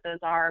see what those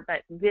are,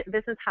 but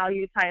this is how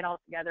you tie it all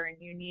together, and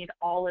you need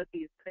all of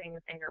these things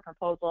in your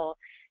proposal,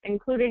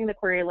 including the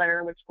query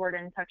letter, which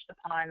Gordon touched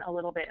upon a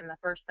little bit in the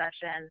first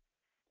session.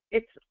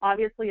 It's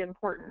obviously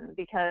important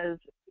because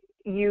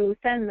you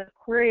send the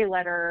query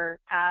letter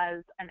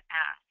as an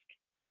ask.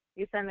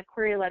 You send the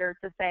query letter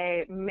to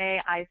say, may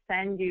I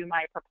send you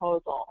my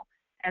proposal?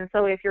 And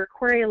so if your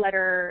query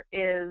letter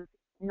is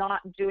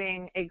not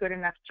doing a good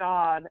enough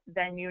job,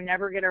 then you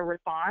never get a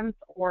response,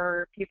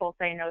 or people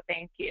say no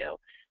thank you.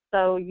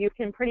 So you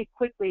can pretty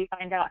quickly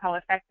find out how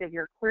effective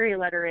your query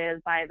letter is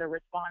by the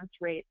response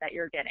rate that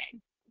you're getting.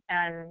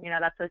 And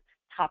that's a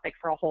topic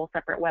for a whole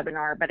separate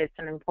webinar, but it's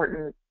an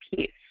important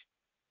piece.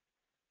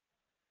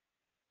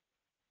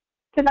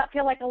 Did that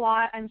feel like a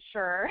lot? I'm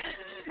sure.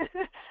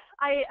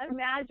 I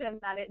imagine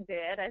that it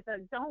did. I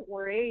said, don't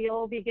worry,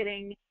 you'll be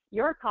getting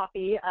your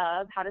copy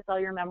of How to Sell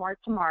Your Memoir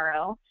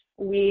tomorrow.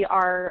 We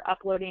are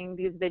uploading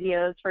these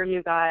videos for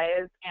you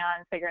guys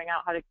and figuring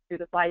out how to do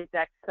the slide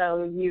deck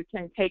so you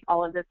can take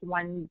all of this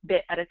one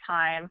bit at a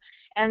time.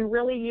 And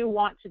really, you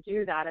want to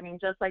do that. I mean,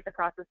 just like the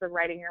process of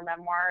writing your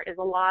memoir is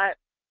a lot,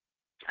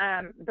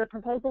 the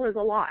proposal is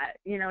a lot.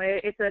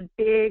 It's a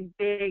big,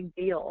 big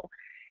deal.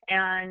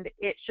 And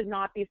it should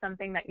not be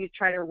something that you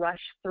try to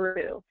rush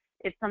through.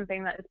 It's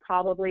something that is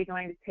probably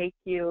going to take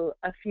you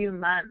a few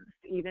months,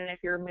 even if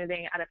you're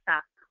moving at a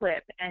fast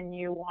clip and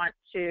you want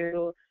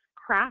to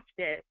craft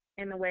it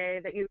in the way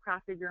that you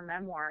crafted your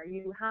memoir.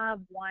 You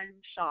have one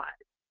shot.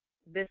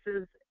 This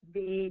is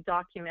the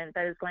document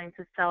that is going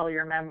to sell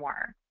your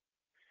memoir.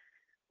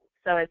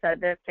 So I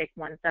said this, take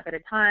one step at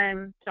a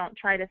time. Don't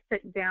try to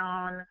sit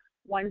down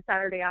one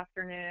Saturday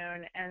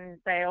afternoon and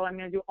say, oh, I'm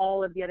going to do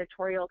all of the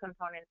editorial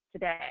components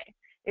today.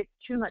 It's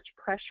too much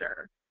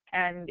pressure,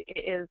 and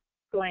it is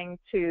going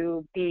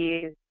to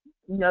be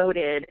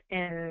noted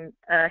in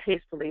a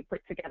hastily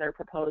put together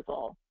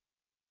proposal.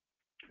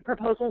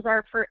 Proposals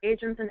are for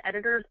agents and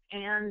editors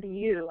and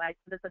you. I said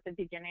this at the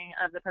beginning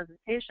of the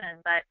presentation,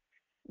 but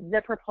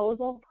the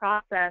proposal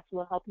process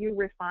will help you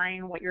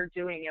refine what you're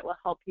doing. It will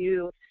help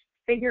you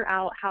figure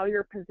out how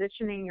you're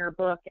positioning your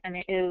book, and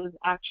it is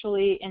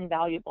actually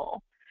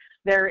invaluable.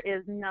 There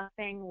is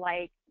nothing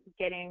like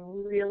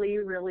getting really,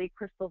 really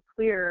crystal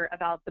clear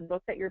about the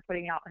book that you're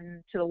putting out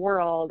into the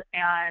world,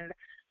 and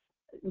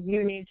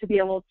you need to be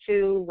able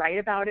to write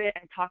about it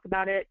and talk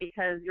about it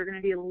because you're going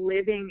to be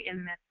living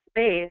in this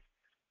space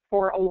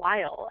for a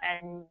while,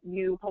 and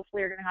you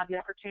hopefully are going to have the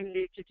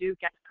opportunity to do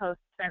guest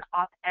posts and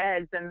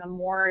op-eds, and the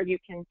more you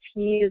can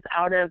tease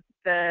out of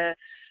the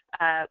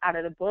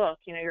book,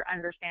 your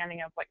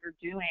understanding of what you're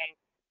doing,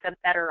 the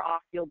better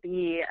off you'll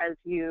be as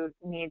you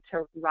need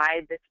to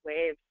ride this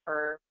wave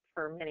for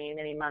many,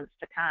 many months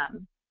to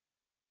come.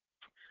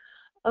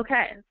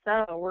 Okay,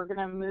 so we're going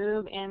to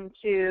move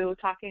into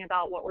talking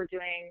about what we're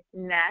doing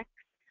next.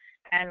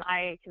 And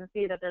I can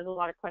see that there's a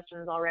lot of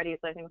questions already,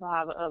 so I think we'll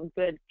have a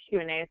good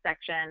Q&A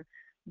section.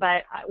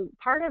 But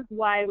part of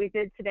why we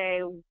did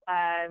today,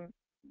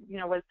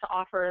 was to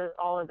offer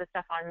all of the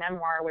stuff on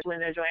Memoir, which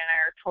Linda, Joy, and I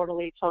are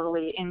totally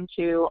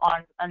into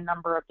on a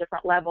number of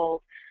different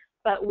levels.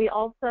 But we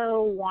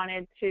also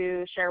wanted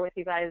to share with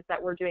you guys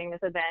that we're doing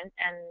this event,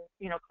 and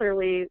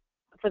clearly,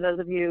 for those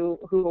of you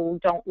who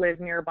don't live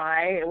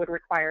nearby, it would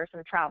require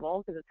some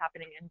travel because it's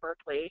happening in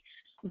Berkeley.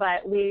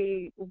 But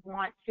we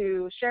want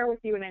to share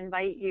with you and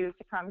invite you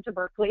to come to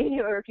Berkeley,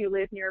 or if you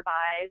live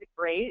nearby,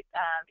 great,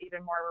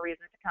 even more of a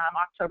reason to come,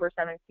 October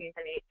 17th and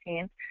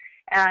 18th.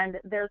 And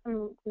there's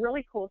some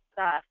really cool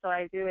stuff. So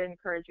I do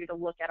encourage you to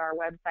look at our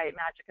website,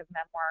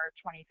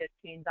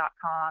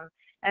 magicofmemoir2015.com.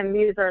 And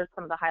these are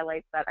some of the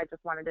highlights that I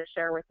just wanted to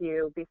share with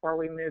you before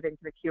we move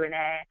into the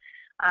Q&A.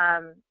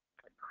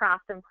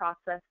 Craft and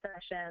process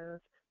sessions,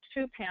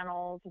 2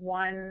 panels.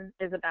 One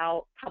is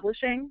about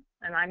publishing,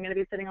 and I'm going to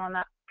be sitting on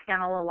that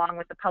panel along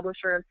with the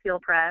publisher of Seal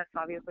Press.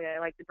 Obviously, I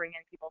like to bring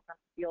in people from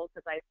Seal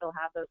because I still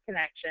have those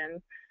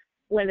connections.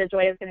 Linda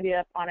Joy is going to be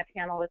up on a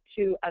panel with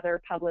 2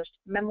 other published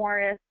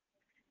memoirists.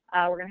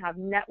 We're going to have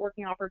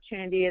networking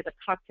opportunities, a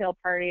cocktail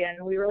party,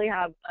 and we really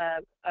have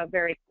a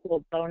very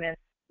cool bonus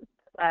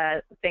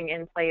thing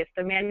in place.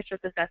 The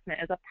manuscript assessment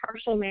is a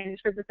partial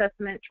manuscript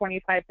assessment,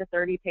 25 to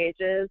 30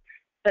 pages.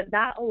 But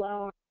that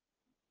alone.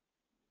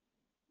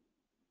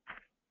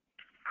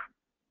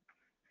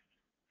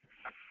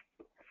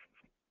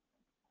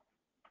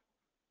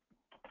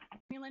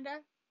 Me, Linda?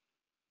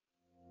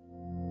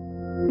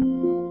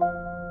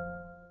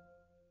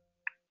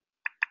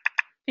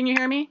 Can you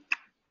hear me?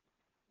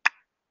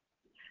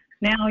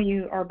 Now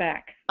you are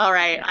back. All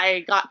right. Yeah.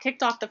 I got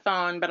kicked off the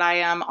phone, but I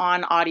am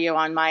on audio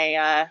on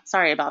my,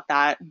 sorry about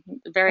that.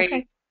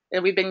 Okay.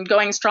 We've been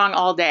going strong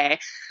all day.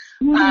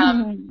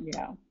 Yeah.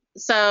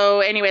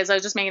 So anyways, I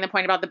was just making the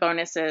point about the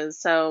bonuses,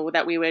 so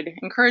that we would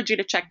encourage you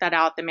to check that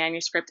out. The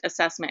manuscript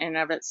assessment in and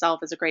of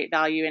itself is a great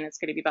value, and it's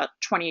going to be about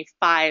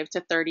 25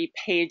 to 30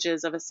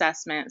 pages of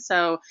assessment.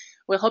 So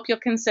we hope you'll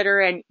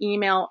consider and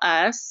email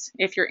us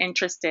if you're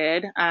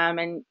interested.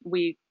 And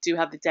we do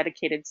have the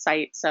dedicated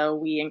site, so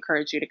we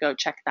encourage you to go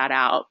check that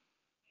out.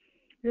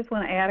 Just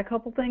want to add a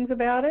couple things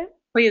about it.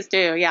 Please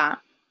do, yeah.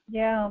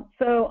 Yeah,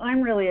 so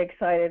I'm really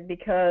excited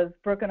because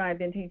Brooke and I have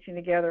been teaching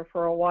together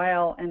for a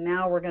while, and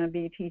now we're going to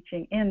be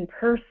teaching in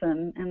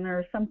person, and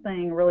there's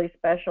something really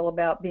special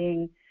about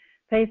being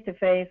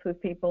face-to-face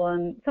with people,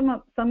 and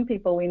some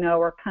people we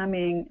know are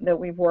coming that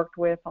we've worked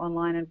with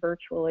online and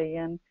virtually,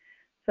 and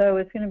so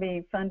it's going to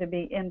be fun to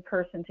be in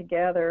person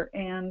together.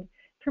 And in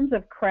terms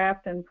of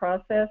craft and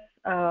process,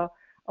 a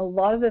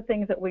lot of the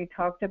things that we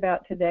talked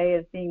about today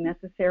as being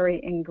necessary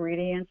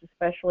ingredients,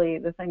 especially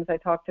the things I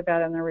talked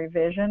about in the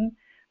revision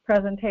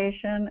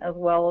presentation, as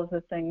well as the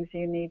things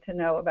you need to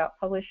know about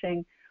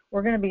publishing,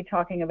 we're going to be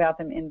talking about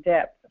them in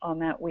depth on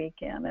that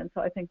weekend. And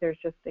so I think there's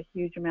just a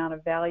huge amount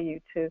of value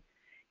to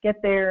get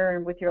there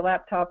and with your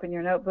laptop and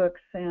your notebooks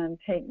and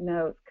take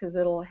notes, because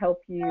it'll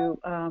help you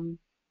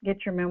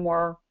get your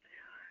memoir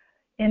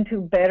into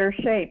better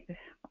shape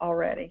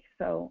already.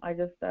 So I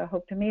just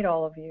hope to meet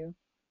all of you.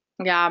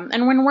 Yeah,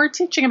 and when we're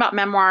teaching about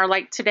memoir,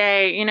 like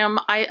today,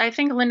 I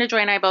think Linda Joy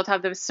and I both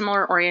have the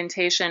similar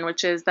orientation,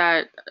 which is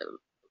that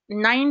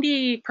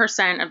 90%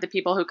 of the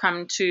people who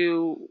come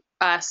to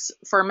us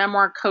for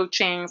memoir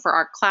coaching, for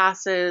our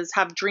classes,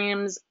 have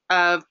dreams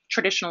of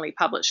traditionally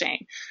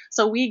publishing.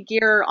 So we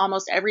gear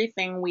almost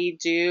everything we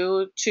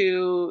do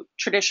to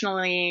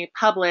traditionally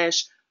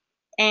publish,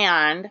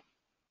 and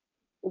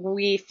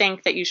we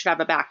think that you should have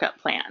a backup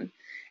plan.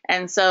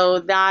 And so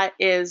that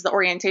is the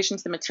orientation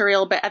to the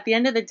material. But at the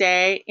end of the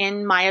day,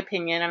 in my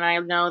opinion, and I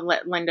know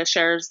that Linda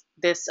shares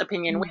this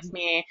opinion with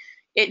me,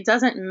 it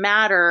doesn't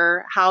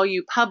matter how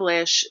you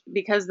publish,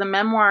 because the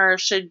memoir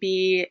should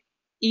be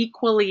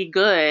equally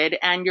good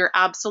and your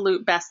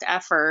absolute best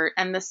effort.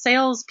 And the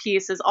sales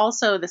piece is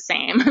also the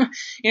same.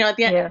 At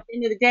the end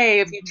of the day,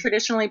 if you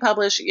traditionally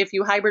publish, if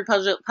you hybrid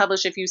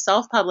publish, if you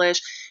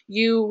self-publish,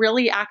 you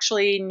really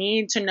actually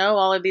need to know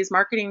all of these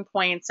marketing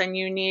points, and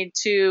you need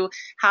to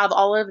have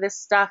all of this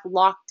stuff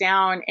locked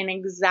down in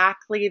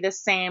exactly the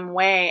same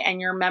way.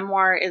 And your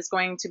memoir is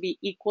going to be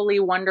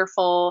equally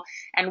wonderful.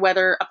 And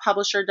whether a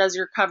publisher does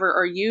your cover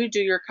or you do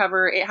your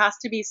cover, it has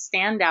to be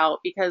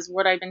standout, because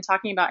what I've been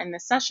talking about in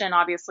this session,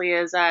 obviously,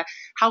 is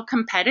how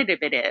competitive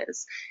it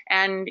is.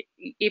 And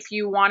if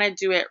you want to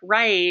do it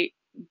right,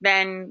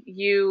 then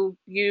you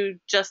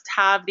just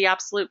have the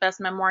absolute best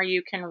memoir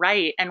you can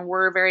write. And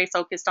we're very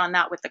focused on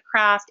that with the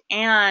craft,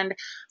 and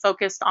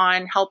focused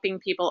on helping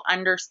people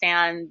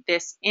understand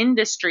this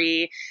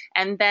industry,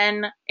 and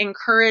then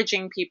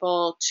encouraging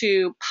people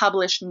to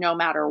publish no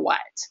matter what.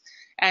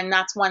 And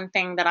that's one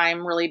thing that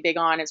I'm really big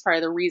on. It's part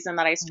of the reason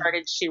that I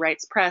started She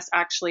Writes Press,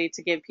 actually,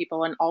 to give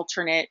people an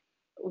alternate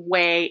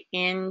way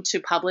into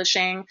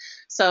publishing.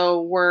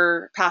 So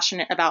we're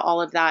passionate about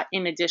all of that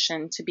in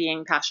addition to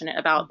being passionate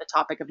about the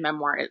topic of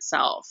memoir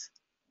itself.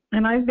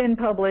 And I've been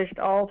published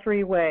all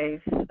three ways,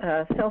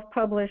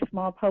 self-published,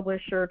 small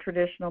publisher,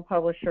 traditional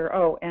publisher,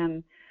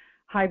 and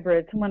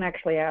hybrid. Someone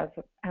actually has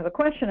a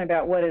question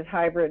about what is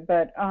hybrid,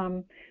 but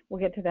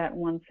we'll get to that in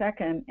 1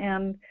 second.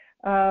 And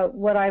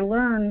what I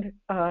learned,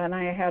 and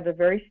I had a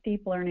very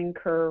steep learning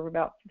curve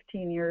about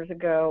 15 years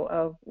ago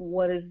of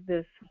what is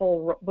this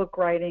whole book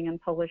writing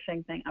and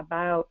publishing thing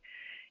about.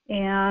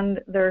 And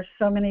there's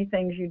so many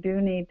things you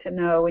do need to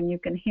know, and you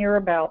can hear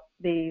about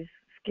these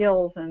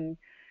skills and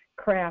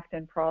craft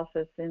and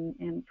process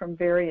from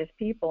various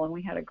people, and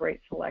we had a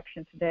great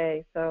selection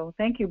today. So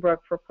thank you,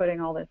 Brooke, for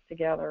putting all this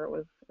together.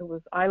 It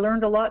was I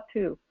learned a lot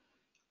too.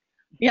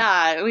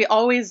 Yeah, we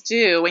always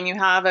do when you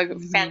have a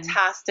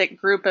fantastic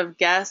group of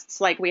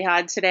guests like we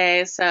had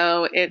today.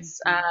 So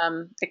it's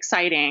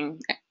exciting.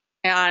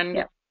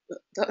 And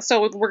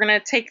so we're going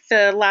to take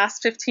the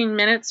last 15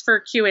 minutes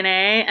for Q&A.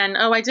 And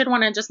I did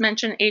want to just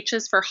mention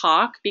H's for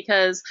Hawk,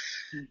 because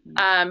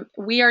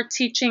we are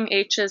teaching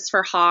H's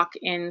for Hawk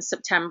in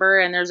September,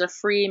 and there's a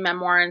free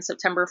memoir on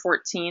September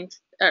 14th,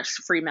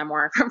 free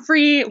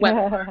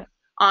webinar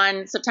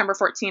on September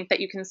 14th that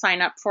you can sign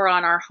up for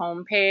on our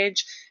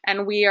homepage.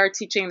 And we are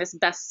teaching this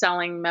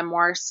best-selling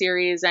memoir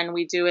series, and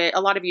we do it. A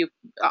lot of you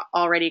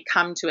already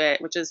come to it,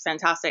 which is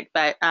fantastic,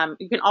 but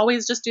you can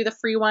always just do the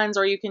free ones,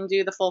 or you can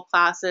do the full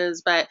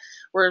classes. But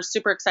we're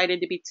super excited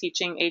to be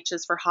teaching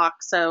H's for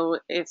Hawk. So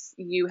if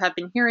you have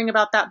been hearing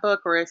about that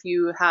book, or if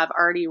you have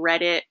already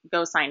read it,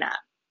 go sign up.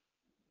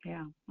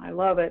 Yeah, I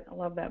love it. I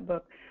love that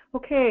book.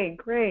 Okay,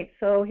 great.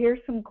 So here's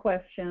some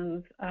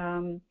questions.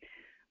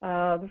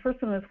 The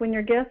first one is, when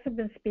your guests have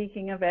been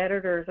speaking of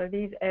editors, are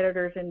these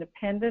editors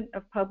independent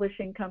of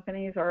publishing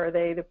companies, or are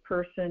they the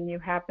person you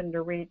happen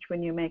to reach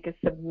when you make a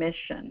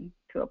submission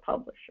to a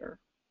publisher?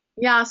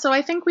 Yeah, so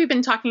I think we've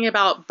been talking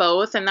about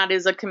both, and that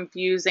is a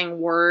confusing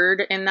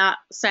word in that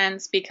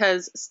sense,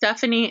 because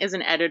Stephanie is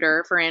an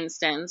editor, for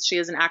instance. She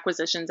is an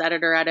acquisitions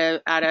editor at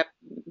a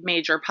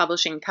major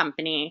publishing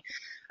company.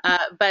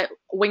 But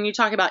when you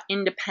talk about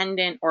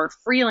independent or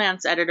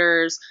freelance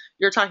editors,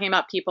 you're talking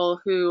about people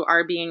who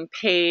are being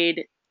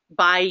paid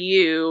by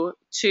you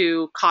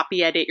to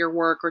copy edit your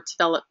work, or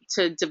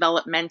to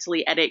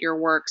developmentally edit your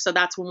work. So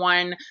that's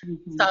one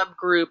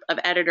subgroup of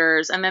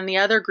editors. And then the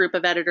other group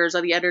of editors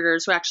are the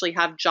editors who actually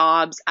have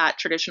jobs at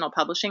traditional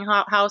publishing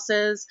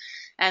houses,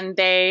 and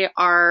they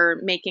are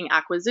making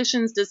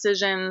acquisitions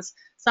decisions.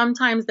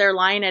 Sometimes they're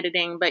line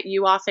editing, but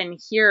you often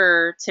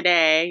hear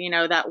today,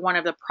 that one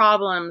of the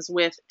problems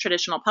with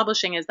traditional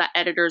publishing is that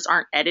editors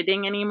aren't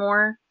editing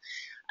anymore.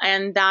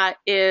 And that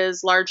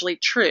is largely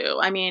true.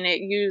 I mean,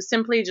 you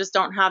simply just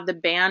don't have the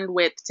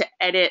bandwidth to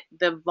edit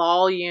the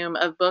volume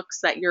of books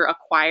that you're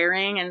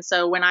acquiring. And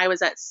so when I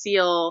was at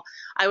Seal,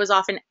 I was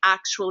often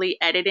actually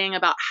editing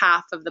about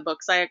half of the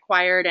books I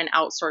acquired and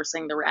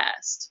outsourcing the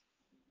rest.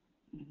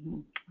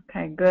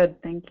 Okay,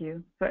 good. Thank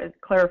you. So it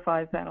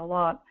clarifies that a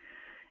lot.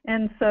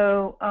 And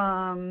so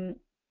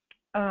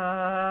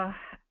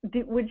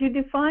would you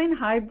define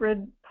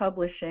hybrid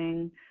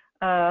publishing?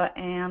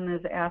 Anne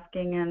is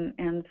asking,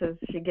 and says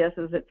she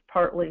guesses it's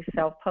partly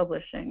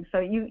self-publishing. So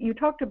you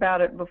talked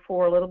about it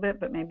before a little bit,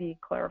 but maybe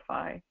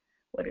clarify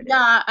what it is.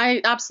 Yeah,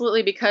 I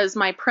absolutely, because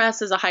my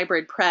press is a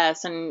hybrid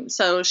press, and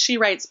so She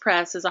Writes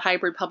Press is a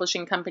hybrid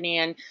publishing company,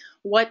 and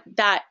what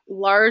that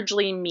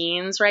largely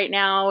means right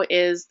now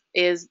is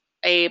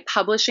a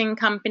publishing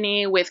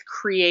company with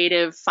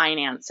creative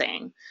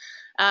financing.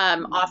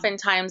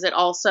 Oftentimes it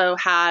also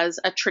has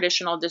a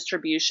traditional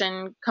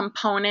distribution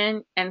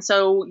component. And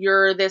so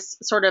you're this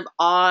sort of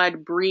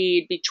odd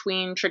breed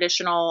between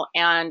traditional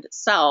and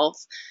self,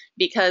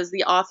 because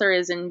the author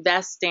is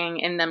investing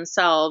in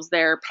themselves.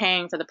 They're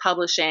paying for the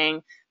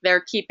publishing.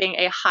 They're keeping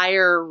a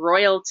higher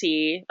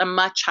royalty, a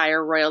much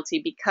higher royalty,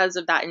 because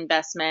of that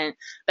investment.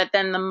 But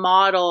then the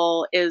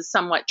model is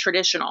somewhat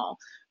traditional.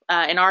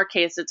 In our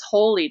case, it's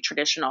wholly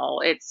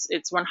traditional. It's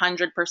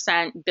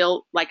 100%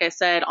 built, like I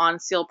said,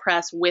 on Seal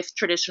Press with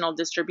traditional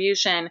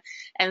distribution.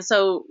 And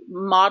so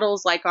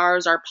models like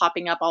ours are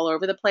popping up all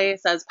over the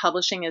place as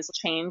publishing is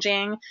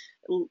changing.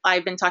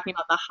 I've been talking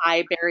about the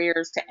high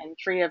barriers to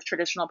entry of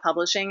traditional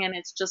publishing, and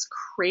it's just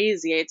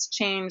crazy. It's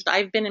changed.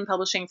 I've been in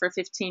publishing for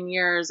 15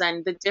 years,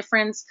 and the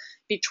difference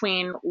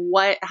between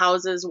what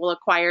houses will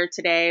acquire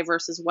today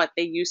versus what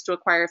they used to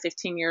acquire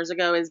 15 years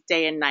ago is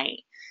day and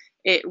night.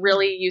 It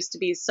really used to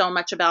be so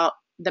much about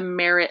the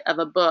merit of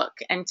a book,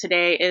 and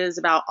today it is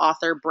about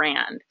author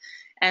brand.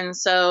 And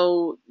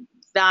so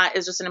that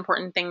is just an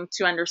important thing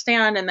to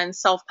understand. And then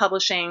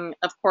self-publishing,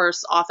 of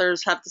course,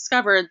 authors have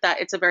discovered that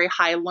it's a very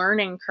high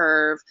learning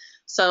curve.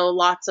 So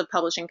lots of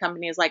publishing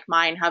companies like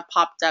mine have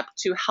popped up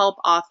to help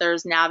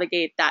authors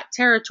navigate that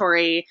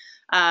territory,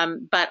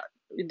 but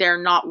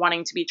they're not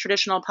wanting to be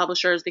traditional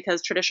publishers,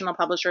 because traditional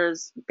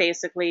publishers,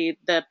 basically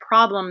the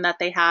problem that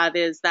they have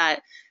is that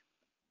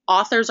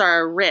authors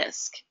are a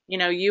risk.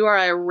 You are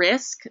a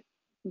risk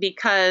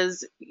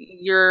because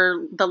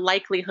the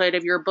likelihood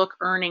of your book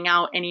earning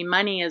out any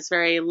money is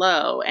very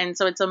low. And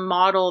so it's a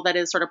model that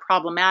is sort of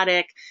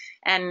problematic,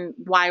 and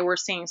why we're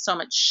seeing so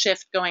much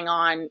shift going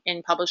on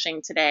in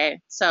publishing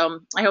today. So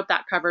I hope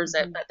that covers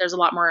it. But there's a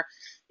lot more.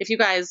 If you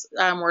guys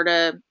were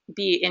to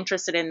be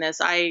interested in this,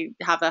 I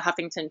have a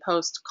Huffington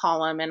Post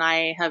column, and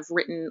I have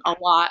written a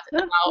lot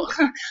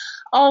about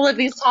all of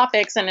these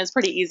topics, and it's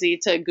pretty easy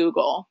to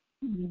Google.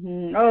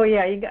 Oh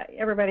yeah,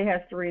 everybody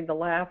has to read the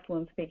last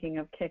one. Speaking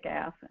of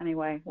kick-ass,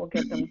 anyway, we'll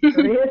get them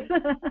serious.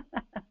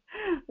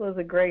 It was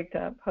a great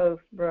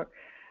post, Brooke.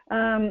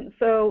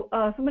 So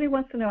somebody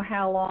wants to know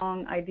how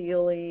long,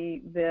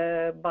 ideally,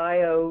 the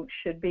bio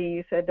should be.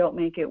 You said don't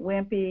make it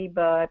wimpy,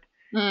 but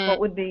what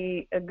would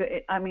be a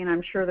good? I mean,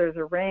 I'm sure there's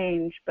a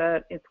range,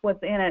 but it's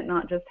what's in it,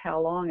 not just how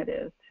long it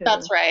is, too.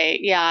 That's right.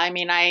 Yeah, I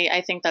mean,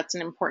 I think that's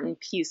an important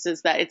piece,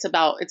 is that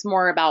it's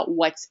more about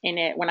what's in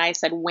it. When I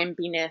said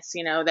wimpiness,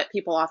 that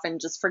people often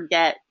just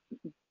forget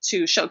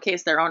to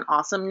showcase their own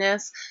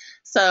awesomeness.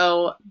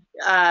 So,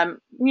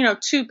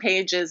 2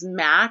 pages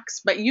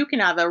max, but you can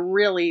have a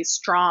really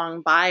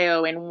strong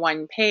bio in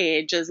 1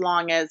 page as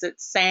long as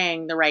it's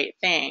saying the right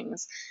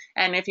things.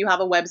 And if you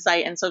have a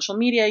website and social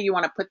media, you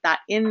want to put that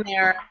in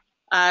there.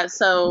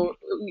 So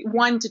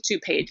 1 to 2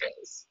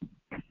 pages.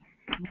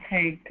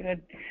 Okay,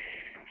 good.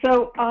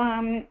 So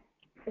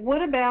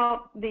what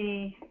about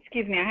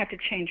excuse me, I have to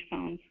change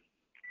phones.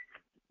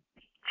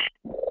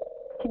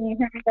 Can you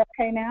hear me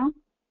okay now?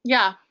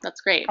 Yeah,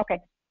 that's great. Okay,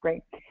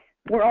 great.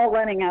 We're all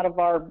running out of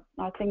our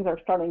things are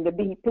starting to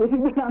beep. We've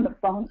been on the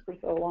phone for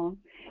so long.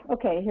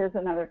 Okay, here's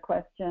another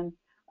question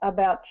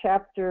about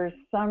chapters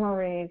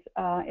summaries.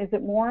 Is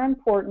it more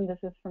important, this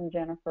is from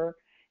Jennifer,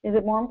 is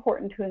it more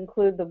important to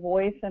include the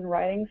voice and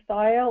writing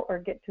style, or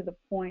get the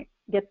point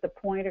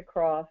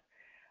across?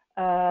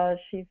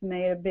 She's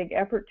made a big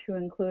effort to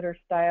include her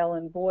style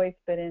and voice,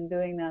 but in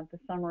doing that, the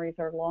summaries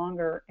are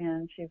longer,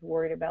 and she's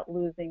worried about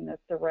losing the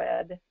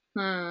thread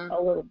a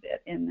little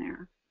bit in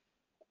there.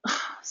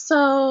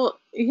 So,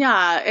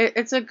 yeah,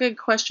 it's a good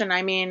question.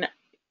 I mean,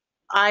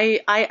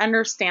 I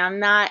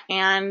understand that,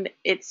 and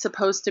it's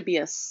supposed to be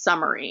a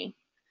summary.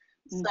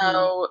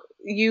 So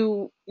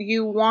you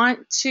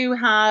want to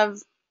have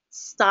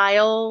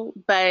style,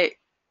 but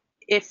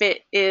if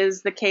it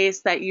is the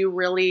case that you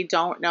really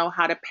don't know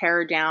how to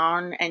pare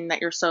down and that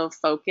you're so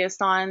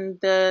focused on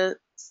the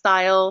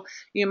style,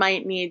 you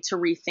might need to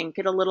rethink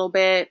it a little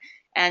bit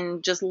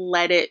and just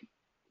let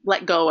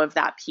go of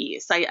that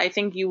piece. I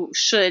think you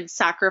should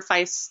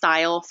sacrifice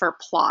style for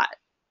plot.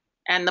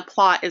 And the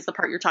plot is the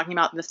part you're talking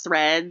about, the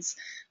threads,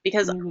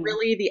 because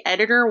really the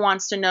editor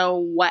wants to know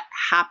what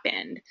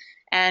happened.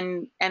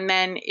 And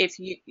then if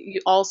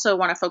you also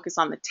want to focus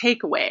on the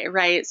takeaway,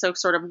 right? So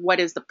sort of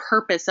what is the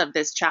purpose of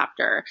this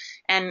chapter?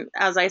 And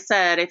as I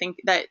said, I think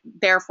that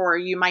therefore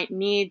you might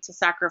need to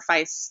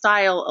sacrifice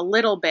style a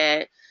little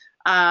bit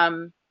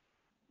for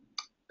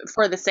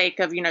the sake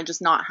of,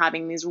 just not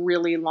having these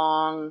really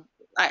long.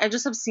 I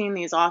just have seen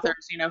these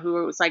authors,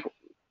 who it was like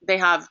they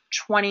have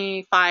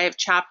 25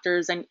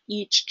 chapters, and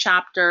each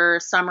chapter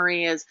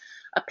summary is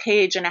a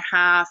page and a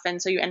half, and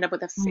so you end up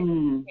with a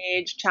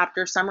 50-page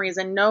chapter summaries,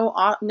 and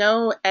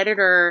no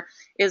editor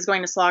is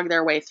going to slog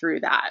their way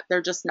through that.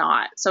 They're just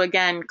not. So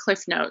again,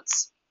 cliff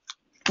notes.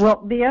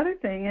 Well, the other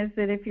thing is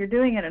that if you're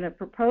doing it in a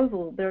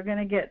proposal, they're going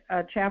to get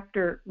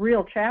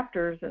real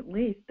chapters, at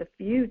least a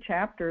few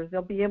chapters.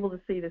 They'll be able to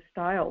see the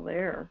style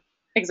there.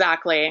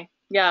 Exactly.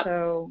 Yeah.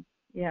 So,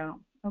 yeah.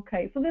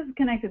 Okay. So this is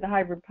connected to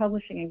hybrid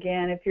publishing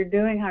again. If you're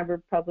doing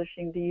hybrid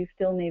publishing, do you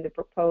still need the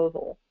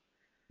proposal?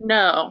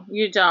 No,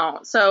 you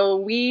don't. So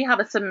we have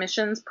a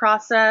submissions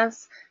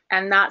process,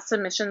 and that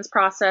submissions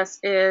process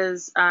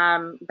is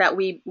that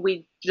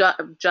we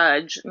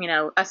judge,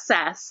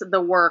 assess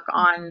the work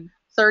on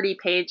 30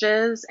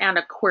 pages and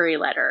a query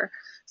letter.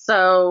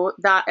 So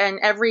and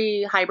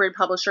every hybrid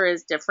publisher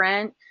is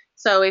different.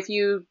 So if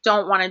you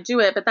don't want to do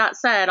it, but that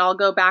said, I'll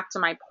go back to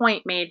my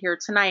point made here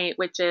tonight,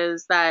 which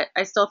is that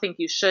I still think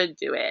you should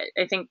do it.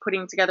 I think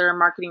putting together a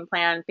marketing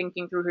plan,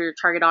 thinking through who your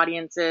target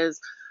audience is,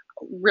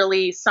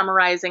 really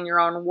summarizing your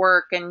own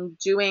work and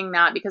doing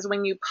that, because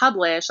when you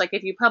publish, like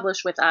if you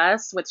publish with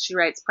us, with She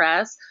Writes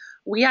Press,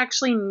 we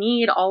actually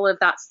need all of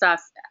that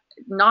stuff,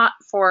 not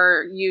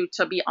for you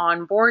to be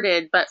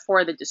onboarded, but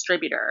for the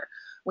distributor.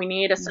 We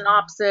need a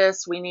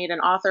synopsis, we need an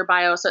author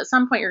bio. So at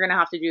some point you're going to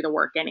have to do the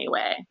work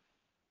anyway.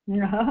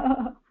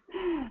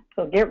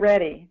 So get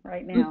ready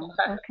right now.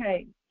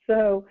 Okay.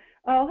 So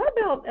how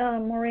about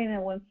Maureen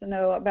wants to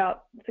know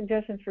about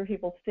suggestions for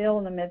people still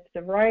in the midst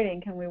of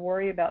writing. Can we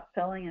worry about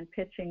selling and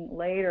pitching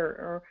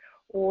later,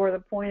 or the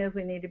point is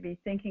we need to be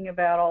thinking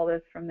about all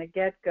this from the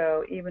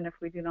get-go, even if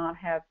we do not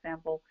have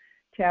sample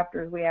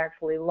chapters we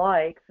actually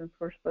like, since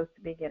we're supposed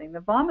to be getting the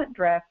vomit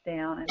draft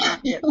down and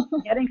not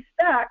getting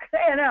stuck.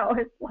 You know,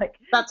 it's like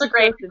That's a we're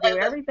great. supposed to do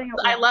everything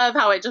at I once. love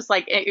how it just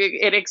like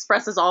it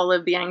expresses all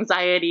of the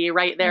anxiety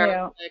right there in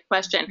Yeah. the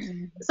question.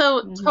 Mm-hmm.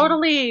 So Mm-hmm.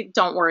 totally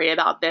don't worry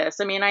about this.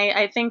 I mean,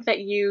 I think that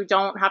you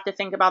don't have to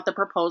think about the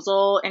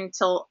proposal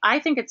until I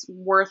think it's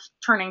worth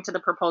turning to the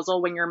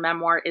proposal when your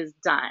memoir is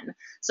done.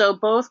 So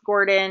both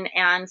Gordon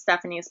and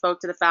Stephanie spoke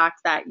to the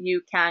fact that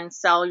you can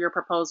sell your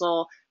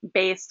proposal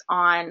based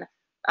on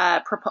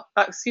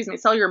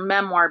sell your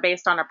memoir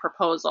based on a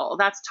proposal.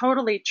 That's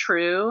totally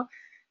true.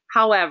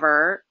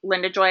 However,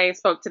 Linda Joy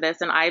spoke to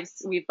this, and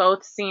we've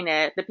both seen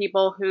it. The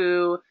people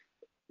who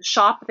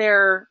shop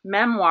their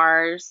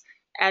memoirs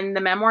and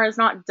the memoir is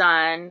not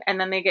done, and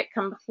then they get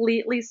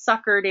completely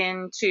suckered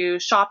into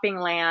shopping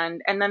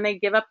land, and then they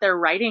give up their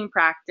writing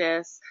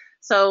practice.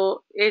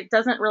 So it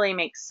doesn't really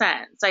make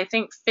sense. I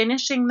think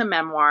finishing the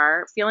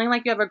memoir, feeling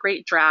like you have a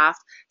great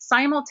draft,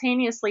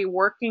 simultaneously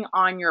working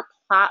on your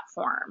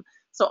platform.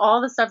 So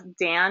all the stuff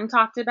Dan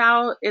talked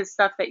about is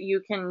stuff that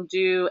you can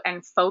do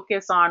and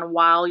focus on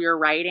while you're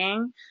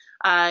writing.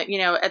 At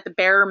the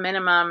bare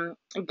minimum,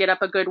 get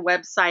up a good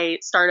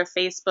website, start a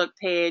Facebook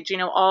page,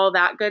 all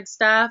that good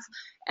stuff.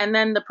 And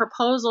then the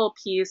proposal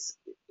piece,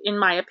 in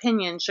my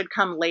opinion, should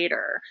come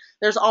later.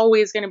 There's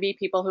always going to be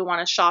people who want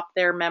to shop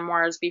their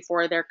memoirs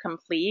before they're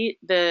complete.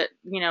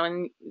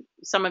 And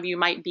some of you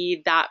might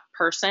be that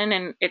person,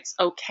 and it's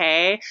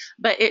okay.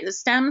 But it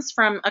stems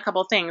from a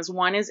couple things.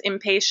 One is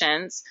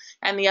impatience,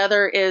 and the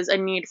other is a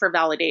need for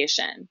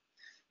validation.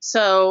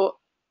 So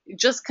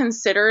just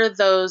consider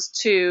those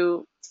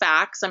two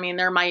facts. I mean,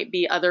 there might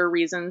be other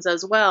reasons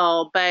as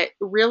well, but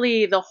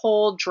really the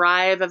whole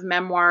drive of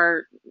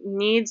memoir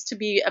needs to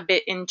be a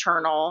bit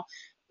internal.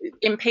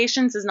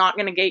 Impatience is not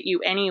going to get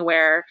you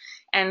anywhere.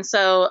 And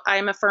so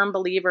I'm a firm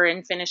believer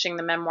in finishing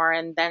the memoir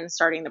and then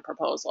starting the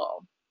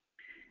proposal.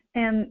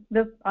 And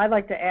I'd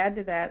like to add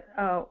to that,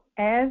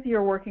 as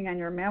you're working on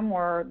your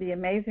memoir, the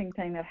amazing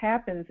thing that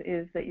happens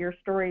is that your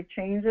story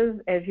changes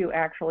as you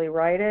actually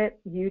write it.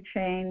 You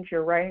change,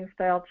 your writing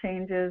style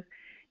changes.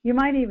 You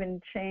might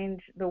even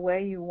change the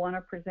way you want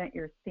to present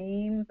your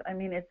themes. I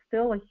mean, it's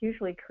still a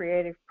hugely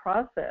creative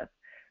process.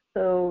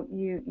 So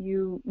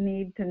you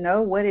need to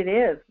know what it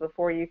is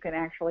before you can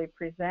actually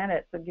present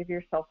it. So give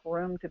yourself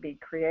room to be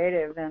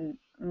creative and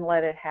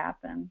let it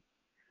happen.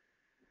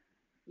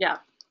 Yeah.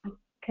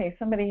 Okay,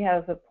 somebody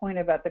has a point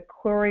about the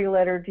query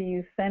letter. Do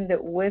you send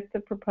it with the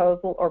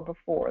proposal or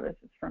before? This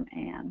is from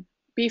Anne.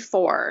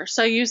 Before.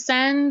 So you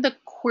send the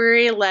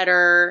query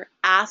letter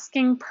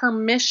asking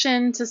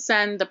permission to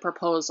send the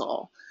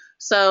proposal.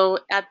 So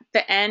at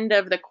the end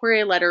of the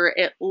query letter,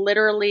 it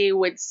literally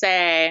would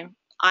say,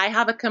 I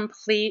have a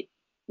complete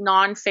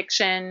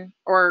nonfiction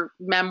or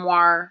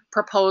memoir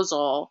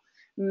proposal.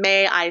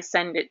 May I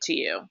send it to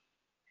you?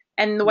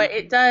 And what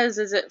it does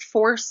is it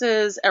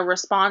forces a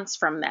response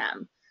from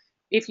them.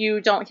 If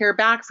you don't hear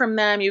back from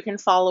them, you can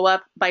follow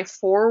up by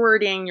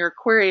forwarding your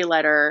query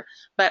letter.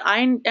 But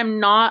I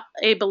am not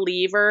a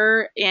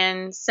believer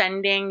in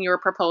sending your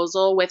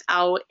proposal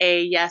without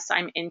a yes,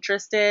 I'm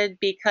interested,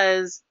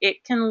 because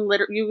it can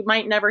you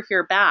might never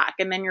hear back.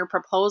 And then your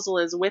proposal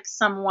is with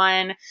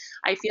someone.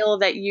 I feel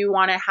that you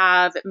want to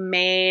have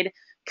made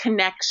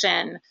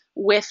connection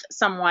with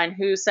someone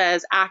who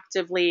says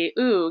actively,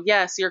 ooh,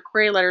 yes, your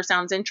query letter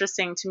sounds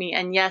interesting to me,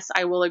 and yes,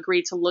 I will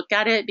agree to look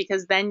at it,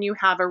 because then you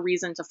have a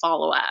reason to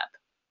follow up.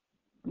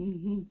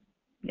 Mm-hmm.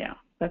 Yeah,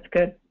 that's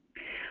good.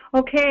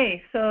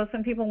 Okay, so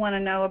some people want to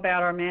know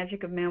about our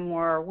Magic of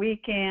Memoir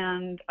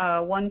weekend.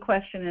 One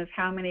question is,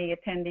 how many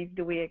attendees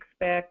do we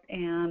expect?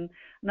 And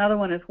another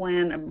one is,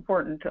 when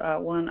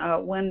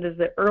does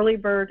the early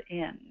bird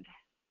end?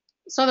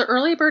 So the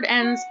early bird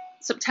ends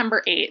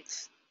September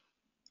 8th.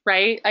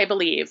 Right, I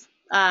believe.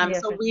 Yes,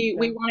 so I we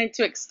think so. wanted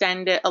to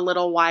extend it a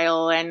little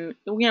while, and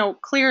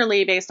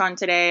clearly based on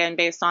today and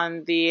based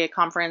on the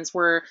conference,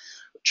 we're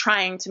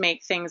trying to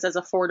make things as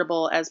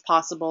affordable as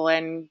possible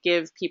and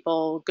give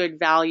people good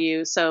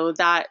value. So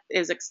that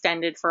is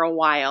extended for a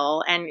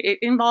while, and it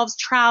involves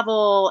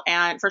travel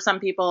and for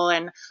some people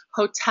and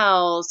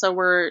hotels. So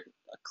we're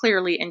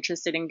clearly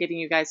interested in giving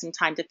you guys some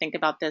time to think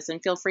about this, and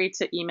feel free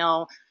to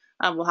email.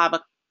 We'll have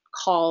a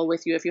call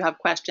with you if you have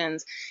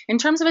questions. In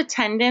terms of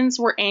attendance,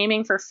 we're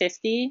aiming for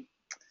 50.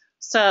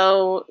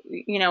 So,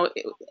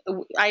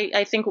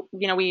 I think,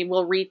 we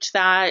will reach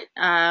that.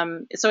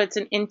 So it's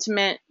an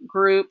intimate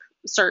group,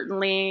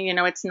 certainly.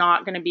 It's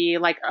not going to be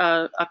like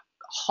a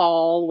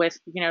hall with,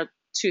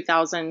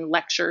 2,000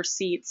 lecture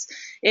seats.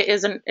 It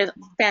is a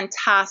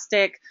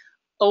fantastic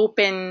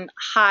open,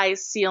 high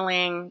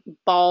ceiling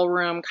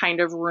ballroom kind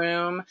of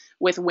room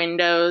with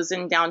windows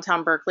in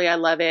downtown Berkeley. I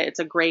love it. It's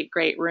a great,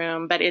 great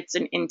room, but it's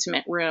an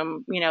intimate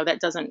room, that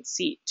doesn't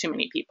seat too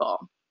many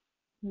people.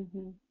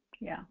 Mm-hmm.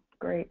 Yeah,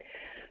 great.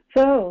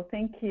 So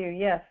thank you.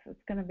 Yes,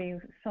 it's going to be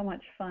so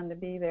much fun to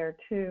be there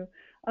too.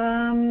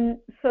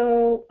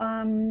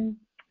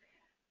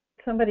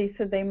 somebody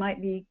said they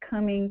might be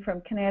coming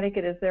from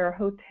Connecticut. Is there a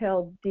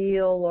hotel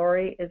deal?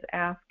 Lori is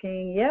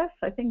asking. Yes,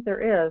 I think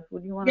there is.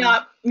 Would you want to?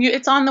 Yeah,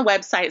 it's on the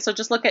website. So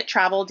just look at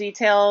travel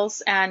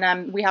details,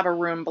 and we have a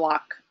room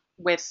block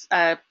with,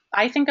 I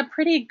think, a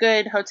pretty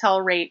good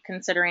hotel rate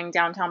considering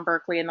downtown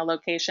Berkeley and the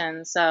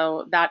location.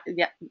 So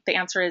yeah, the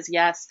answer is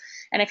yes.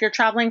 And if you're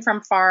traveling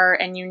from far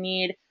and you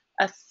need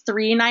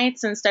 3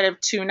 nights instead of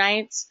 2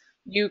 nights,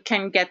 you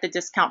can get the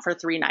discount for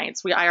 3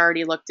 nights. I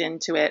already looked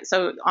into it.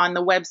 So on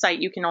the website,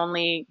 you can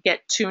only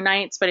get 2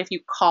 nights, but if you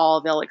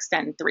call, they'll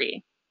extend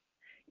 3.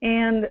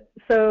 And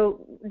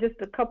so just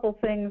a couple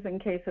things in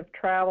case of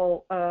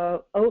travel.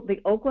 The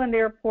Oakland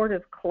airport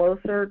is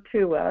closer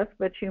to us,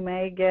 but you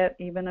may get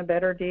even a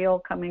better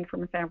deal coming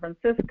from San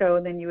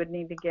Francisco than you would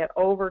need to get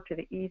over to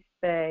the East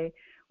Bay.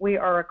 We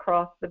are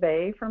across the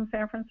bay from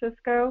San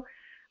Francisco.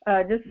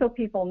 Just so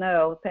people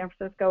know, San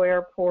Francisco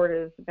airport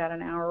is about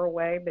an hour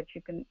away, but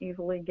you can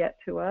easily get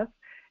to us.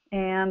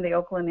 And the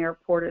Oakland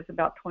airport is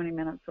about 20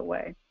 minutes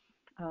away,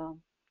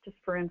 just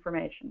for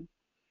information.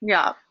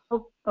 Yeah.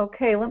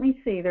 Okay, let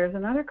me see. There's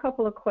another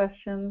couple of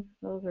questions.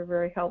 Those are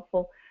very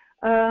helpful.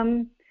 Why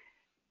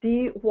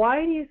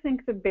do you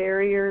think the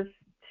barriers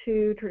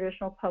to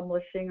traditional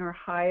publishing are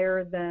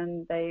higher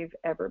than they've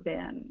ever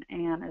been?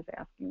 Anne is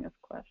asking this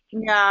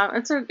question. Yeah,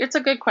 it's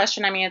a good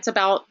question. I mean, it's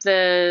about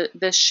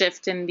the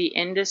shift in the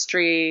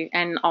industry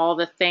and all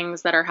the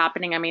things that are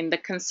happening. I mean, the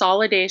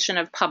consolidation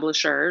of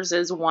publishers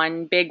is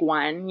one big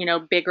one.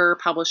 Bigger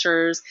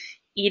publishers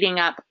eating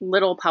up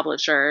little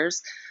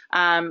publishers.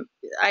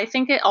 I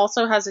think it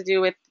also has to do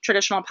with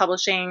traditional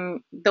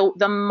publishing.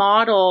 The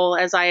model,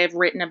 as I have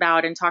written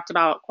about and talked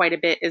about quite a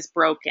bit, is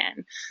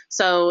broken.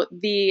 So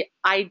the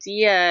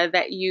idea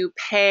that you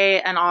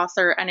pay an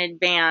author an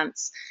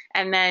advance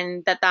and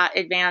then that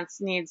advance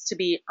needs to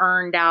be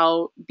earned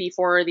out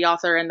before the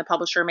author and the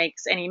publisher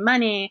makes any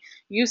money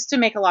used to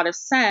make a lot of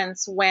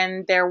sense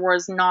when there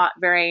was not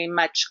very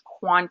much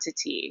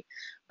quantity.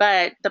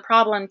 But the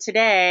problem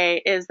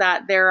today is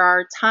that there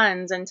are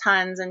tons and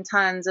tons and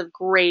tons of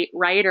great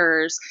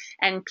writers,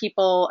 and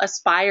people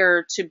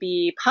aspire to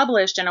be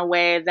published in a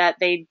way that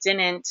they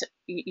didn't,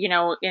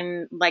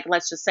 in, like,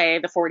 let's just say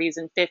the 40s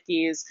and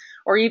 50s,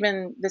 or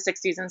even the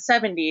 60s and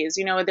 70s.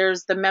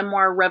 There's the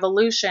memoir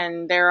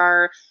revolution. There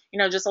are,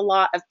 just a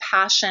lot of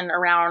passion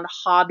around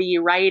hobby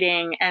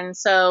writing. And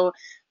so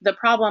the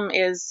problem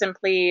is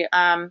simply,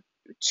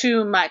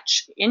 too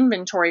much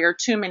inventory or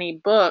too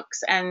many books,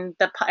 and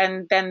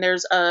then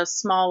there's a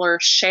smaller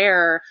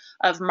share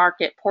of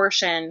market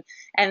portion,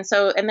 and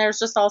there's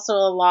just also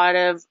a lot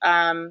of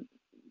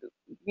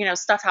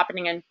stuff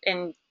happening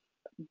in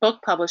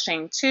book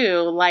publishing too,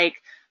 like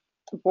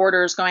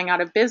Borders going out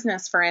of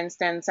business, for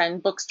instance,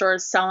 and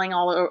bookstores selling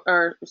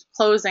or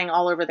closing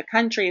all over the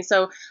country.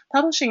 So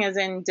publishing is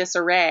in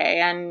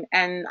disarray,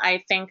 and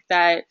I think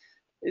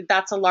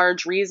that's a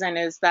large reason,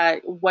 is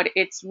that what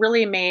it's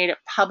really made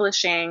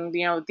publishing,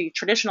 the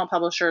traditional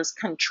publishers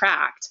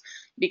contract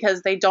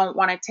because they don't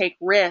want to take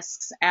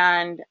risks.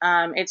 And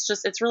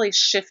it's really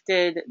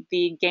shifted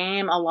the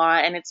game a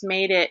lot, and it's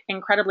made it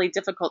incredibly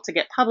difficult to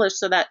get published,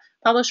 so that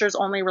publishers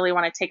only really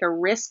want to take a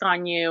risk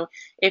on you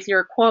if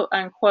you're quote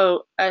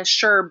unquote a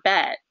sure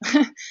bet.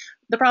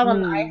 The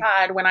problem I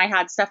had when I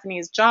had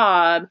Stephanie's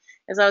job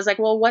is I was like,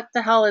 well, what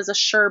the hell is a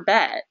sure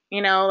bet?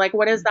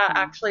 What does that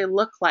actually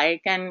look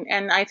like?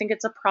 And I think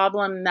it's a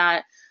problem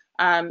that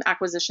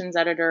acquisitions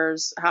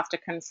editors have to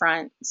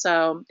confront.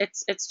 So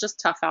it's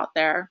just tough out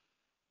there.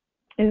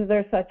 Is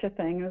there such a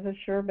thing as a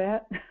sure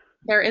bet?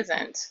 There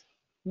isn't.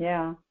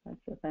 Yeah,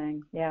 that's the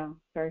thing. Yeah,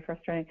 very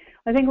frustrating.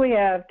 I think we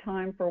have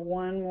time for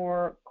one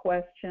more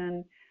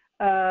question.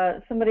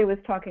 Somebody was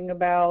talking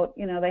about,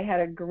 they had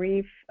a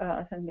grief,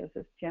 I think this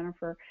is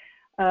Jennifer,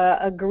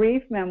 a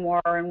grief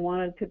memoir and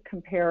wanted to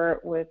compare it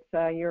with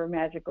Your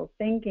Magical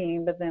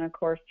Thinking, but then of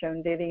course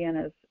Joan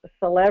Didion is a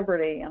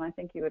celebrity, and I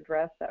think you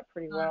addressed that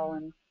pretty well,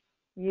 and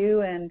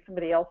you and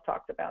somebody else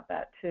talked about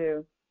that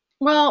too.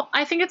 Well,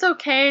 I think it's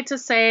okay to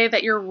say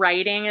that your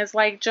writing is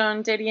like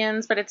Joan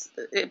Didion's,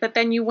 but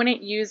then you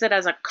wouldn't use it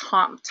as a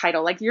comp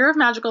title. Like Year of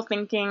Magical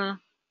Thinking,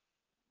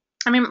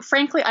 I mean,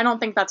 frankly, I don't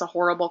think that's a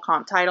horrible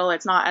comp title.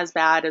 It's not as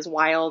bad as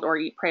Wild or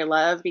Eat, Pray,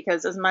 Love,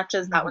 because as much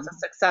as that was a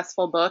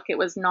successful book, it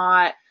was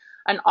not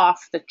an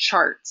off the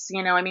charts.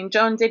 I mean,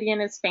 Joan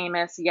Didion is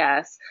famous,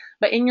 yes,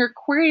 but in your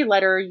query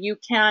letter, you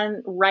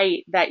can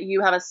write that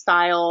you have a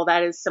style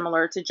that is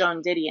similar to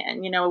Joan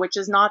Didion, which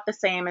is not the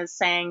same as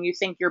saying you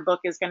think your book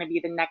is going to be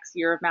the next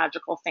Year of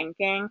Magical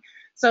Thinking.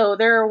 So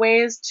there are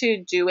ways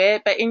to do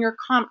it, but in your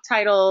comp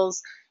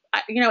titles,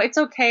 it's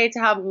okay to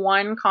have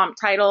one comp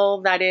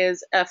title that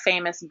is a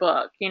famous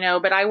book,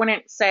 but I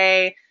wouldn't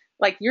say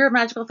like Year of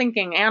Magical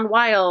Thinking and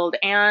Wild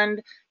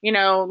and,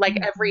 like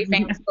every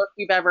famous book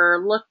you've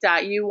ever looked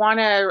at. You want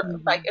to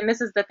and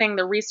this is the thing,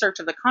 the research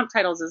of the comp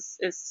titles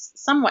is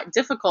somewhat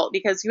difficult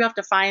because you have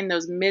to find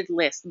those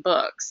mid-list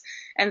books.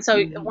 And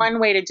so one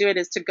way to do it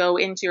is to go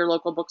into your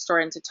local bookstore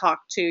and to talk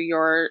to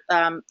your,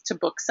 to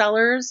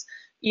booksellers,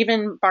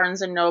 even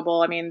Barnes and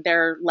Noble, I mean,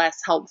 they're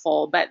less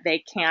helpful, but they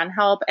can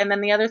help. And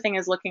then the other thing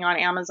is looking on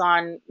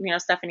Amazon.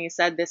 Stephanie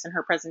said this in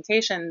her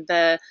presentation.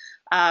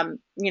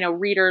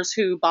 Readers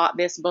who bought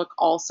this book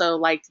also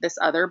liked this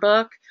other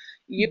book.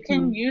 You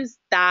can use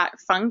that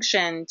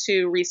function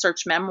to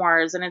research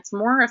memoirs, and it's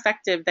more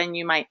effective than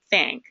you might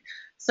think.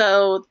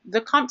 So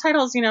the comp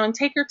titles, and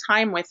take your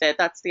time with it.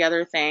 That's the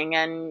other thing,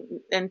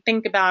 and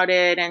think about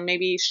it, and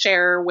maybe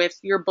share with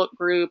your book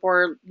group,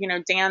 or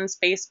Dan's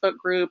Facebook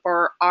group,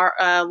 or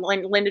our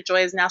Linda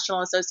Joy's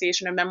National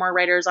Association of Memoir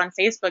Writers on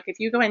Facebook. If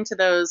you go into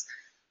those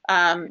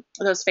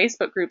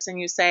Facebook groups and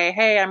you say,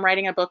 "Hey, I'm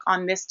writing a book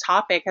on this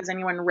topic. Has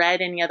anyone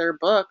read any other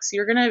books?"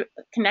 You're going to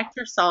connect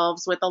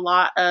yourselves with a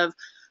lot of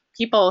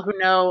people who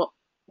know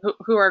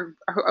who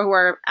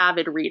are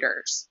avid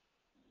readers.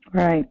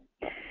 Right.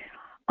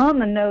 On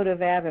the note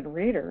of avid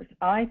readers,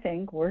 I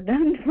think we're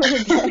done for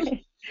the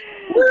day.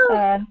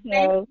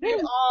 Thank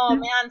you all,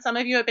 man. Some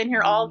of you have been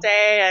here all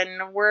day,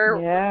 and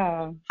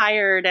we're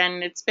tired,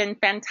 and it's been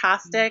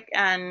fantastic.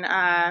 And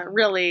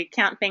really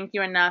can't thank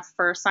you enough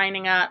for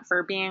signing up,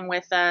 for being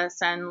with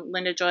us. And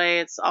Linda Joy,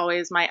 it's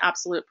always my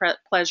absolute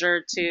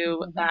pleasure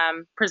to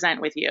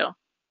present with you.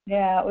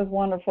 Yeah, it was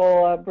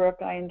wonderful,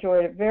 Brooke. I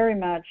enjoyed it very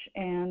much,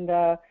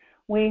 and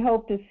we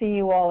hope to see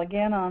you all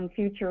again on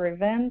future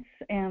events,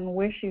 and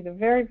wish you the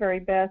very, very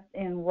best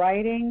in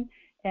writing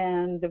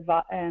and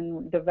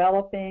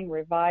developing,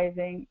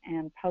 revising,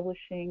 and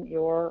publishing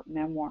your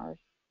memoirs.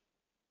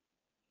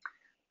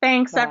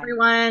 Thanks,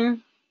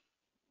 everyone.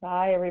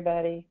 Bye,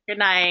 everybody. Good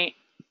night.